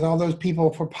in line with all those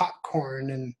people for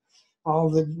popcorn and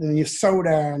and your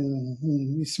soda,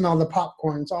 and you smell the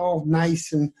popcorn. It's all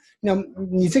nice. And,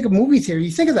 when you think of movie theater,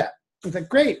 you think of that. It's like,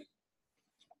 great.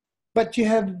 But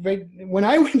when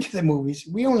I went to the movies,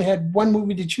 we only had one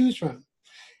movie to choose from.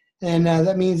 And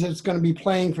that means it's going to be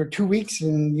playing for 2 weeks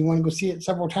and you want to go see it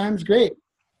several times, great.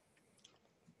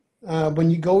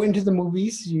 When you go into the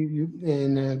movies, you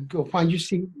go find your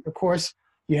seat. Of course,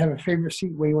 you have a favorite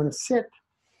seat where you want to sit,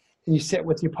 and you sit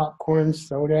with your popcorn,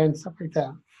 soda, and stuff like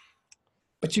that.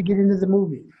 But you get into the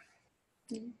movie.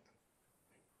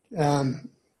 And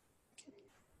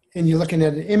you're looking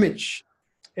at an image.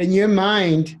 And your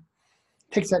mind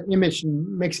takes that image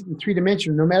and makes it in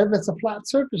three-dimensional, no matter if it's a flat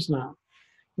surface now.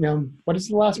 What is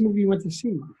the last movie you went to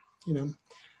see?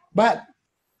 But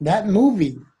that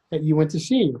movie that you went to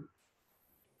see,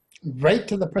 right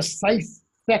to the precise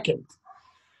second,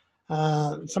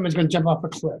 somebody's going to jump off a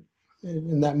cliff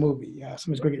in that movie.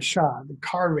 Somebody's going to get shot, a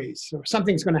car race, or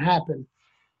something's going to happen.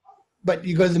 But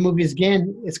you go to the movies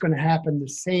again, it's going to happen the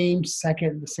same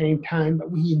second, the same time.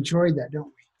 But we enjoy that, don't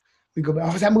we? We go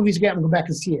back, that movie's good, I'm going to go back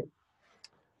and see it.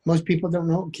 Most people don't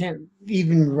know, can't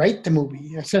even write the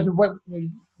movie. I said,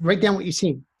 write down what you've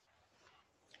seen.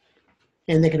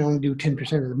 And they can only do 10%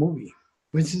 of the movie.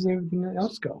 Where does everything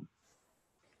else go?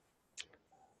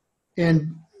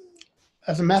 And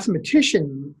as a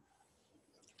mathematician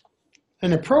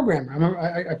and a programmer,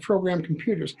 I program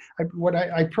computers.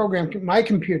 I program my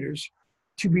computers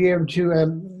to be able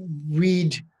to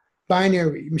read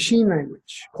binary, machine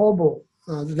language, COBOL,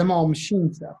 them all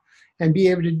machine stuff, and be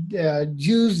able to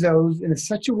use those in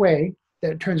such a way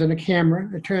that it turns on a camera,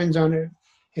 it turns on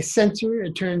a sensor,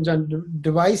 it turns on a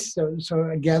device, so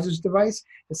it gathers device,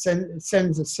 it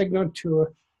sends a signal to a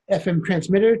FM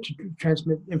transmitter to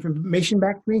transmit information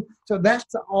back to me. So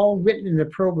that's all written in the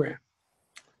program.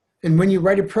 And when you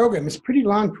write a program, it's a pretty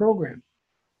long program.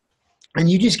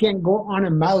 And you just can't go on a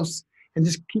mouse and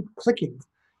just keep clicking.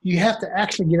 You have to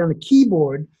actually get on a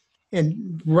keyboard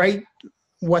and write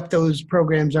what those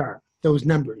programs are, those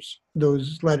numbers,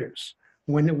 those letters,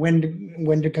 when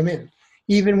to come in.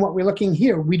 Even what we're looking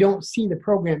here, we don't see the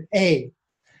program A,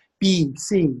 B,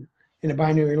 C in a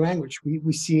binary language.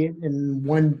 We see it in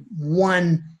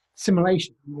one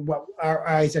simulation, what our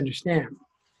eyes understand.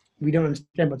 We don't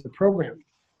understand what's the program.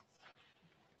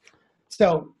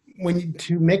 So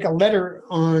to make a letter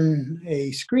on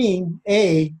a screen,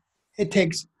 A, it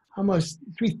takes almost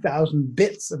 3,000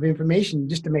 bits of information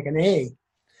just to make an A.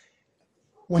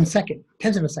 1 second,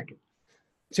 tenths of a second.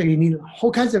 So you need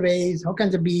whole kinds of A's, whole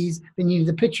kinds of B's, then you need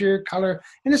the picture, color,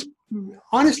 and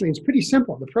honestly, it's pretty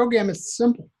simple. The program is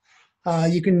simple.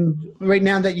 You can, right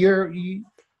now that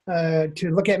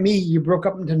to look at me, you broke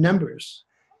up into numbers.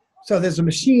 So there's a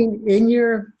machine in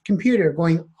your computer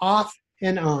going off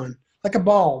and on, like a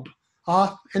bulb.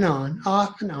 off and on,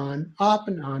 off and on, off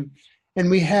and on. And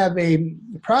we have a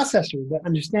processor that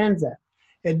understands that.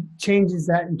 It changes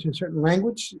that into a certain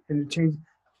language, and it changes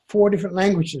 4 different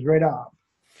languages right off.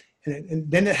 And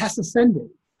then it has to send it.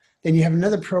 Then you have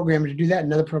another programmer to do that,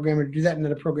 another programmer to do that,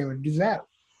 another programmer to do that.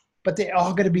 But they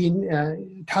all got to be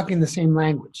talking the same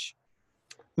language.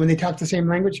 When they talk the same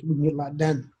language, we can get a lot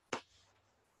done.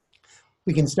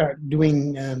 We can start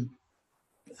doing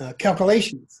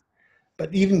calculations.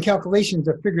 But even calculations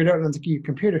are figured out on your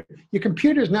computer. Your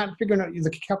computer is not figuring out the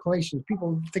calculations.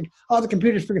 People think, oh, the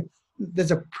computer's figuring.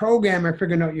 There's a programmer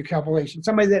figuring out your calculation.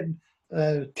 Somebody that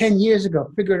 10 years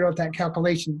ago figured out that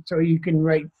calculation so you can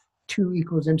write 2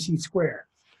 = mc squared.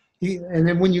 And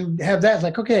then when you have that, it's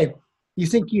like, okay, you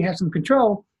think you have some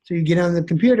control, so you get on the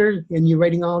computer and you're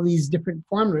writing all these different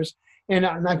formulas. And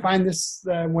I find this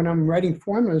when I'm writing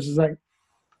formulas is like,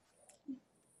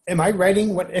 am I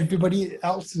writing what everybody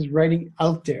else is writing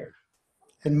out there?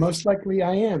 And most likely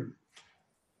I am.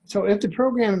 So if the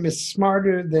program is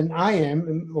smarter than I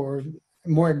am or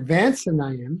more advanced than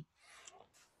I am,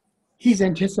 he's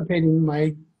anticipating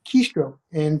my keystroke.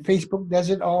 And Facebook does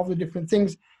it, all the different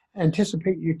things,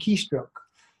 anticipate your keystroke.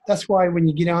 That's why when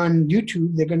you get on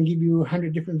YouTube, they're going to give you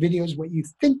 100 different videos, what you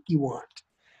think you want,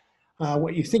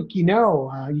 what you think you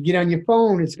know. You get on your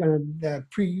phone, it's going to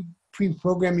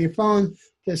pre-program your phone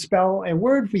to spell a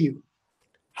word for you.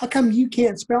 How come you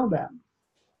can't spell that?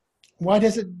 Why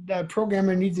does the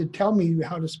programmer need to tell me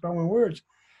how to spell my words?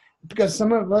 Because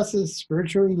some of us is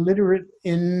spiritually literate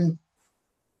in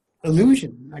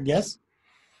illusion, I guess.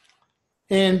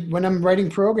 And when I'm writing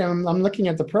program, I'm looking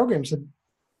at the program. So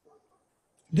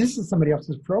this is somebody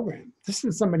else's program. This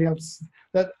is somebody else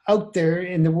that out there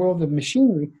in the world of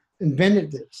machinery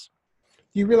invented this.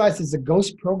 You realize there's a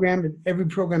ghost program in every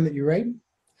program that you write?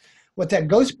 What that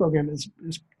ghost program is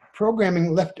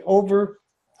programming left over,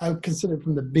 I would consider,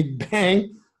 from the Big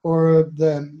Bang, or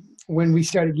when we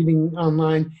started getting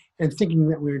online and thinking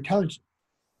that we were intelligent.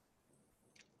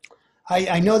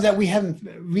 I know that we haven't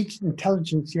reached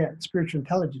intelligence yet, spiritual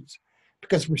intelligence,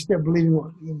 because we're still believing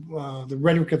the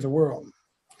rhetoric of the world.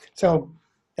 So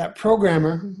that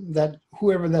programmer, that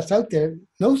whoever that's out there,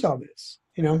 knows all this.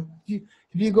 You know, if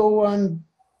you go on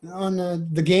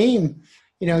the game,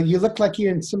 you know, you look like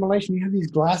you're in simulation. You have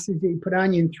these glasses that you put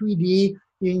on you in 3D.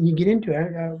 You get into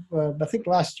it. I think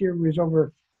last year we was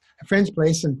over a friend's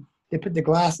place, and they put the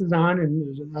glasses on,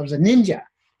 and I was a ninja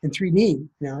in 3D.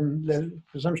 You know,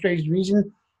 for some strange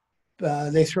reason,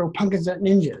 they throw pumpkins at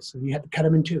ninjas, and you have to cut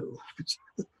them in 2.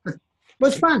 It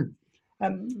was fun,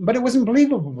 but it wasn't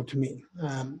believable to me.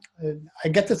 I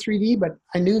got the 3D, but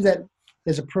I knew that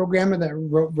there's a programmer that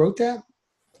wrote that.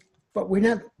 But we're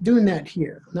not doing that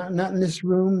here, not in this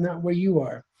room, not where you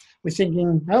are. We're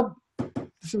thinking, oh,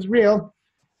 this is real,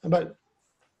 but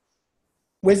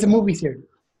where's the movie theater?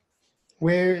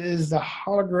 Where is the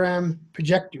hologram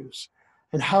projectors?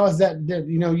 And how is that,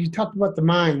 you know, you talked about the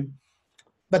mind,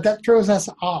 but that throws us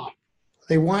off.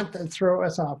 They want to throw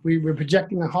us off. We're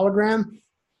projecting a hologram.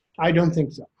 I don't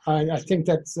think so. I think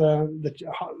that's the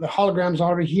hologram's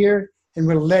already here, and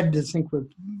we're led to think we're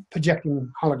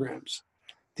projecting holograms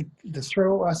to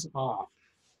throw us off.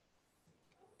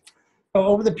 So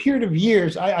over the period of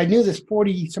years, I knew this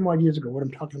 40 some odd years ago, what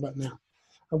I'm talking about now.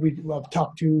 I've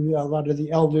talked to a lot of the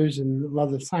elders and a lot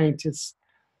of the scientists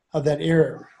of that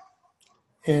era.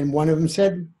 And one of them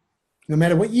said, no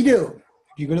matter what you do,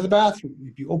 if you go to the bathroom,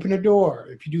 if you open a door,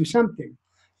 if you do something,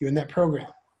 you're in that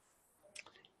program.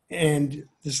 And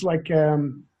just like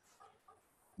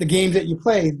the games that you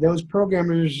play, those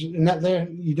programmers, not there,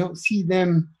 you don't see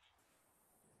them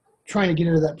trying to get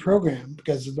into that program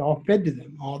because it's all fed to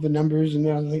them, all the numbers and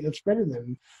everything that's fed to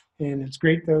them. And it's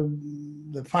great to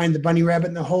find the bunny rabbit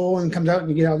in the hole and comes out and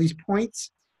you get all these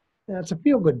points. It's a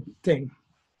feel-good thing.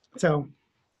 So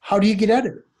how do you get out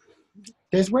of it?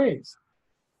 There's ways.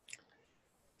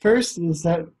 First is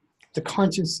that the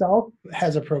conscious self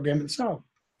has a program itself.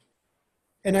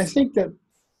 And I think that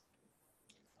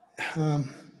I'm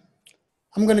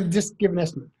going to just give an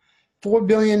estimate.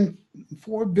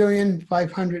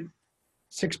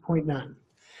 4,506.9.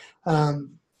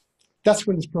 That's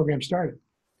when this program started.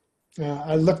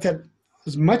 I looked at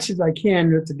as much as I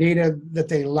can with the data that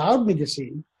they allowed me to see.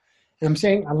 And I'm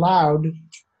saying allowed.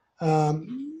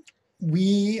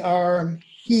 We are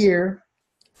here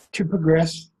to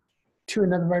progress to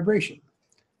another vibration.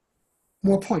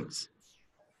 More points.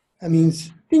 That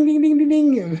means ding, ding, ding, ding,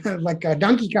 ding, like a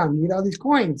Donkey Kong. You get all these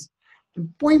coins.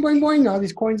 And boing, boing, boing, all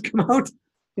these coins come out.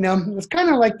 You know, it's kind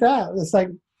of like that. It's like,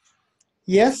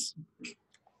 yes,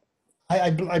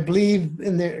 I believe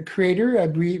in the creator. I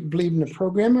believe in the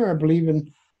programmer. I believe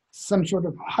in some sort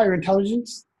of higher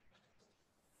intelligence,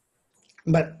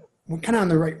 but we're kind of on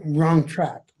the wrong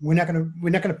track. We're not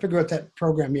gonna figure out that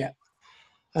program yet.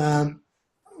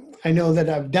 I know that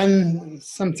I've done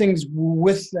some things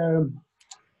with the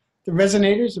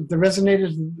resonators. If the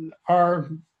resonators are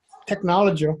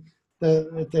technological,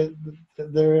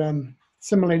 they're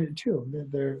simulated too.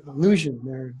 They're illusion,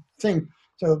 they're thing.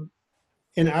 So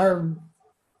in our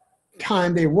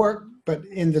time they work, but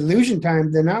in the illusion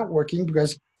time they're not working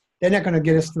because they're not going to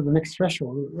get us to the next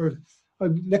threshold. Or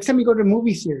next time you go to a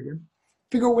movie theater,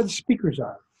 figure out where the speakers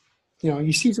are. You know,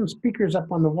 you see some speakers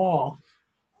up on the wall.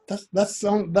 That's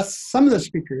some of the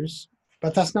speakers,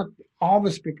 but that's not all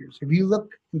the speakers. If you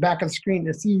look back at the screen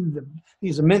and see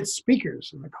these immense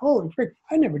speakers, I'm like, holy frick,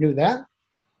 I never knew that.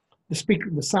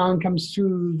 The sound comes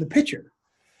through the picture.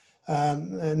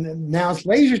 And now it's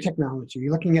laser technology.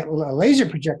 You're looking at a laser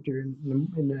projector in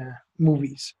the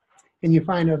movies, and you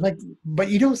find out but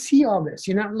you don't see all this.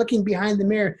 You're not looking behind the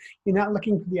mirror. You're not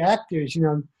looking for the actors. You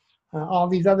know, all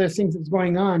these other things that's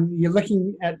going on. You're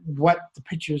looking at what the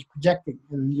picture is projecting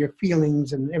and your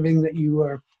feelings and everything that you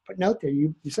are putting out there.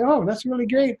 You say, oh, that's really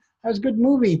great. That was a good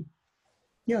movie.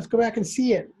 Yeah, let's go back and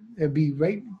see it. It'll be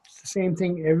the same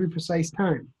thing every precise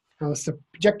time, unless the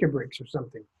projector breaks or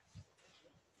something.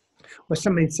 Or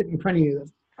somebody sitting in front of you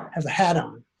that has a hat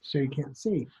on so you can't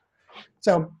see.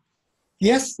 So,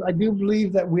 yes, I do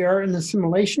believe that we are in a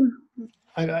simulation.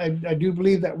 I do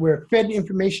believe that we're fed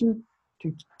information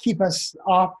to keep us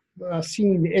off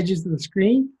seeing the edges of the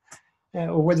screen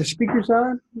or where the speakers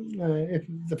are. If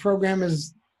the program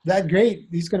is that great,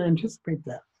 he's going to anticipate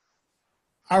that.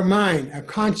 Our mind, our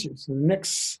conscious, the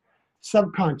next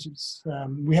subconscious.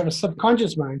 We have a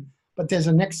subconscious mind, but there's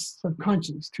a next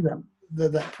subconscious to them.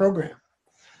 That program,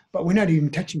 but we're not even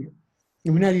touching it,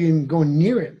 and we're not even going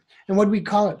near it. And what do we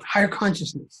call it? Higher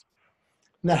consciousness.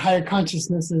 And that higher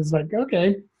consciousness is like,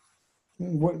 okay,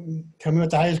 tell me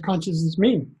what the highest consciousness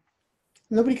means.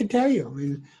 Nobody can tell you. I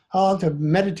mean, how to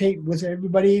meditate with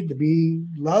everybody, to be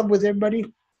love with everybody.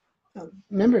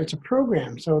 Remember, it's a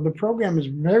program, so the program is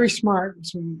very smart,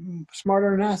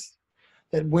 smarter than us.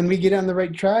 That when we get on the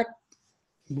right track,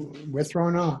 we're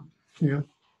thrown off. You know.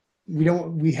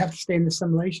 We have to stay in the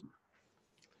simulation.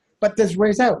 But there's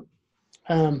ways out.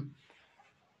 I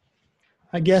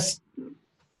guess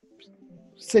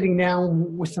sitting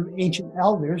down with some ancient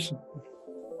elders.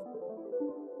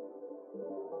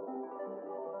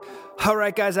 All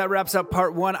right, guys, that wraps up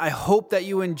part one. I hope that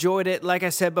you enjoyed it. Like I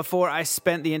said before, I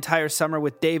spent the entire summer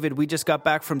with David. We just got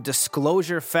back from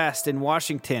Disclosure Fest in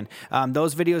Washington.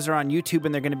 Those videos are on YouTube,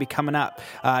 and they're going to be coming up.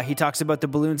 He talks about the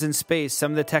balloons in space,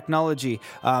 some of the technology,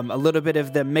 a little bit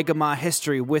of the Mi'kmaq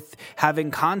history with having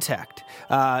contact.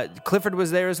 Clifford was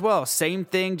there as well. Same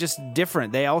thing, just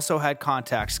different. They also had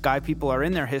contact. Sky people are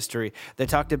in their history. They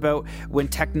talked about when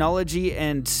technology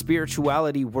and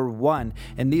spirituality were one.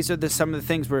 And these are some of the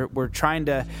things we're trying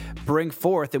to bring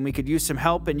forth, and we could use some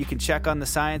help. And you can check on the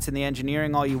science and the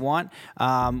engineering all you want.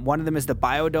 One of them is the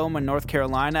Biodome in North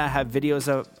Carolina. I have videos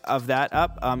of that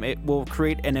up. It will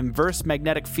create an inverse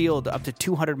magnetic field up to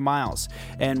 200 miles.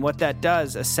 And what that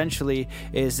does essentially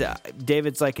is,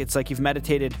 David's like, it's like you've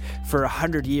meditated for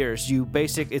 100 years.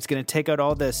 It's going to take out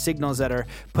all the signals that are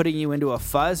putting you into a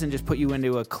fuzz and just put you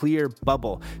into a clear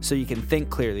bubble so you can think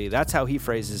clearly. That's how he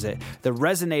phrases it. The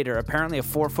resonator, apparently a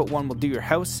 4-foot one, will do your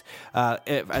house.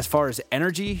 As far as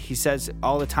energy, he says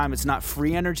all the time it's not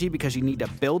free energy because you need to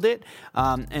build it.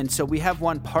 And so we have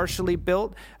one partially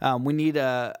built. We need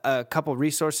a couple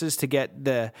resources to get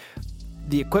the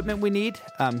equipment we need.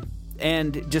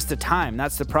 And just the time.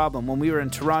 That's the problem. When we were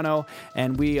in Toronto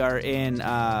and we are in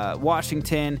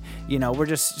Washington, we're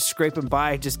just scraping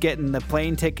by, just getting the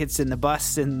plane tickets and the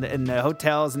bus and the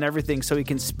hotels and everything so he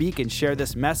can speak and share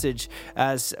this message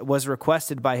as was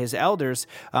requested by his elders.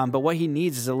 But what he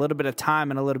needs is a little bit of time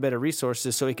and a little bit of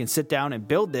resources so he can sit down and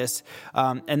build this,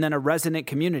 and then a resonant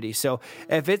community. So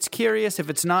if it's curious, if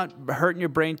it's not hurting your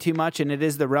brain too much and it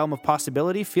is the realm of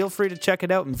possibility, feel free to check it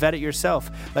out and vet it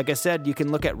yourself. Like I said, you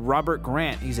can look at Robert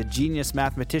Grant. He's a genius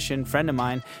mathematician, friend of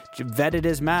mine, vetted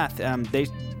his math.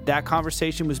 That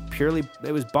conversation was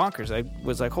it was bonkers. I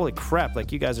was like, holy crap,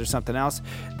 like you guys are something else.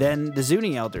 Then the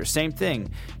Zuni elders, same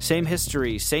thing, same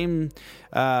history, same,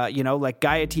 like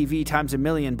Gaia TV times a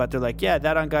million, but they're like, yeah,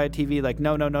 that on Gaia TV, like,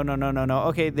 no.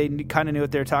 Okay, they kind of knew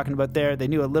what they were talking about there. They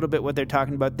knew a little bit what they're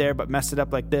talking about there, but messed it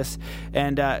up like this.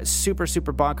 And super,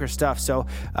 super bonkers stuff. So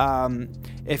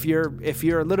if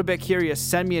you're a little bit curious,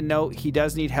 send me a note. He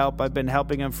does need help. help. I've been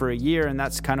helping him for a year, and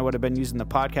that's kind of what I've been using the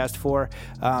podcast for,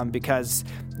 because,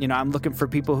 you know, I'm looking for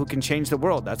people who can change the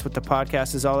world. That's what the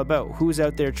podcast is all about. Who's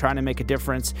out there trying to make a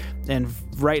difference? And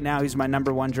right now, he's my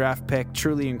number one draft pick.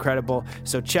 Truly incredible.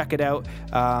 So check it out.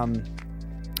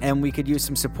 And we could use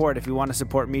some support. If you want to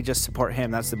support me, just support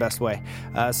him. That's the best way.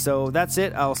 So that's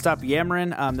it. I'll stop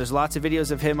yammering. There's lots of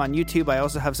videos of him on YouTube. I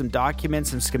also have some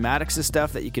documents and schematics and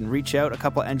stuff that you can reach out. A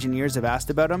couple engineers have asked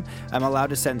about them. I'm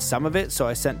allowed to send some of it, so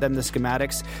I sent them the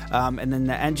schematics. And then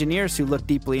the engineers who look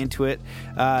deeply into it,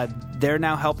 they're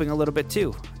now helping a little bit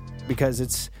too, because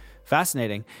it's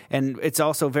fascinating. And it's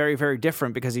also very, very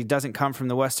different because he doesn't come from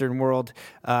the Western world.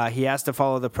 He has to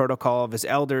follow the protocol of his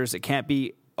elders. It can't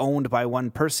be owned by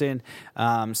one person.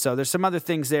 So there's some other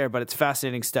things there, but it's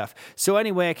fascinating stuff. So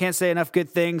anyway, I can't say enough good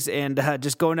things, and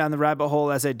just going down the rabbit hole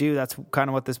as I do, that's kind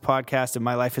of what this podcast and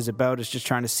my life is about, is just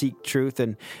trying to seek truth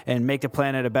and make the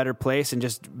planet a better place, and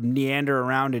just meander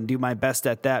around and do my best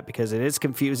at that, because it is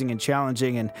confusing and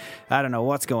challenging, and I don't know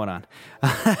what's going on.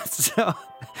 So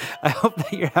I hope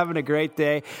that you're having a great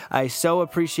day. I so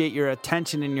appreciate your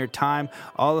attention and your time,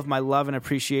 all of my love and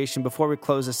appreciation. Before we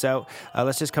close this out,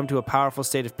 let's just come to a powerful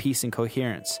state of peace and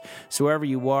coherence. So wherever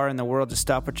you are in the world, just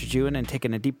stop what you're doing and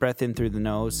taking a deep breath in through the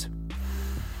nose.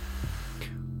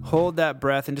 Hold that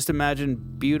breath and just imagine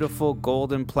beautiful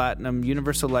golden platinum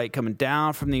universal light coming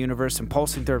down from the universe and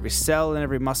pulsing through every cell and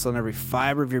every muscle and every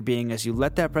fiber of your being as you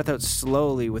let that breath out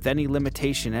slowly, with any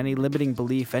limitation, any limiting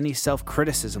belief, any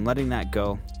self-criticism, letting that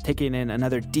go. Taking in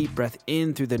another deep breath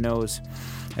in through the nose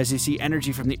as you see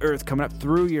energy from the earth coming up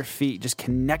through your feet, just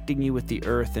connecting you with the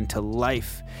earth and to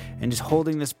life, and just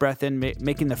holding this breath in,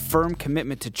 making the firm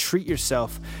commitment to treat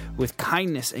yourself with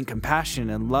kindness and compassion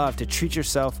and love, to treat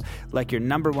yourself like your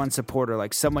number one supporter,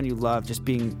 like someone you love, just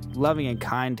being loving and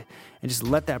kind, and just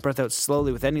let that breath out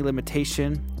slowly with any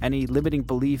limitation, any limiting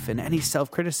belief, and any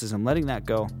self-criticism, letting that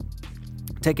go.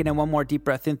 Taking in one more deep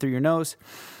breath in through your nose.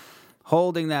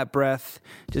 Holding that breath,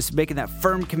 just making that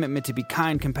firm commitment to be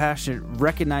kind, compassionate,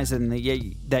 recognizing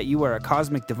that you are a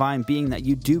cosmic divine being, that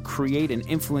you do create and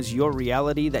influence your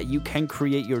reality, that you can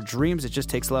create your dreams. It just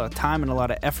takes a lot of time and a lot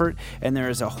of effort, and there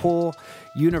is a whole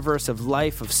universe of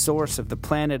life, of source, of the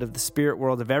planet, of the spirit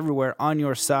world, of everywhere on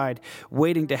your side,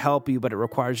 waiting to help you, but it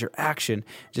requires your action.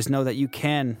 Just know that you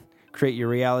can create your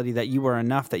reality, that you are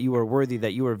enough, that you are worthy,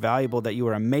 that you are valuable, that you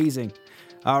are amazing.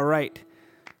 All right.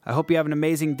 I hope you have an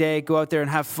amazing day. Go out there and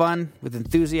have fun with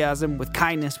enthusiasm, with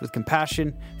kindness, with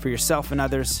compassion for yourself and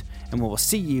others. And we will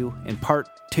see you in part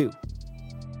 2.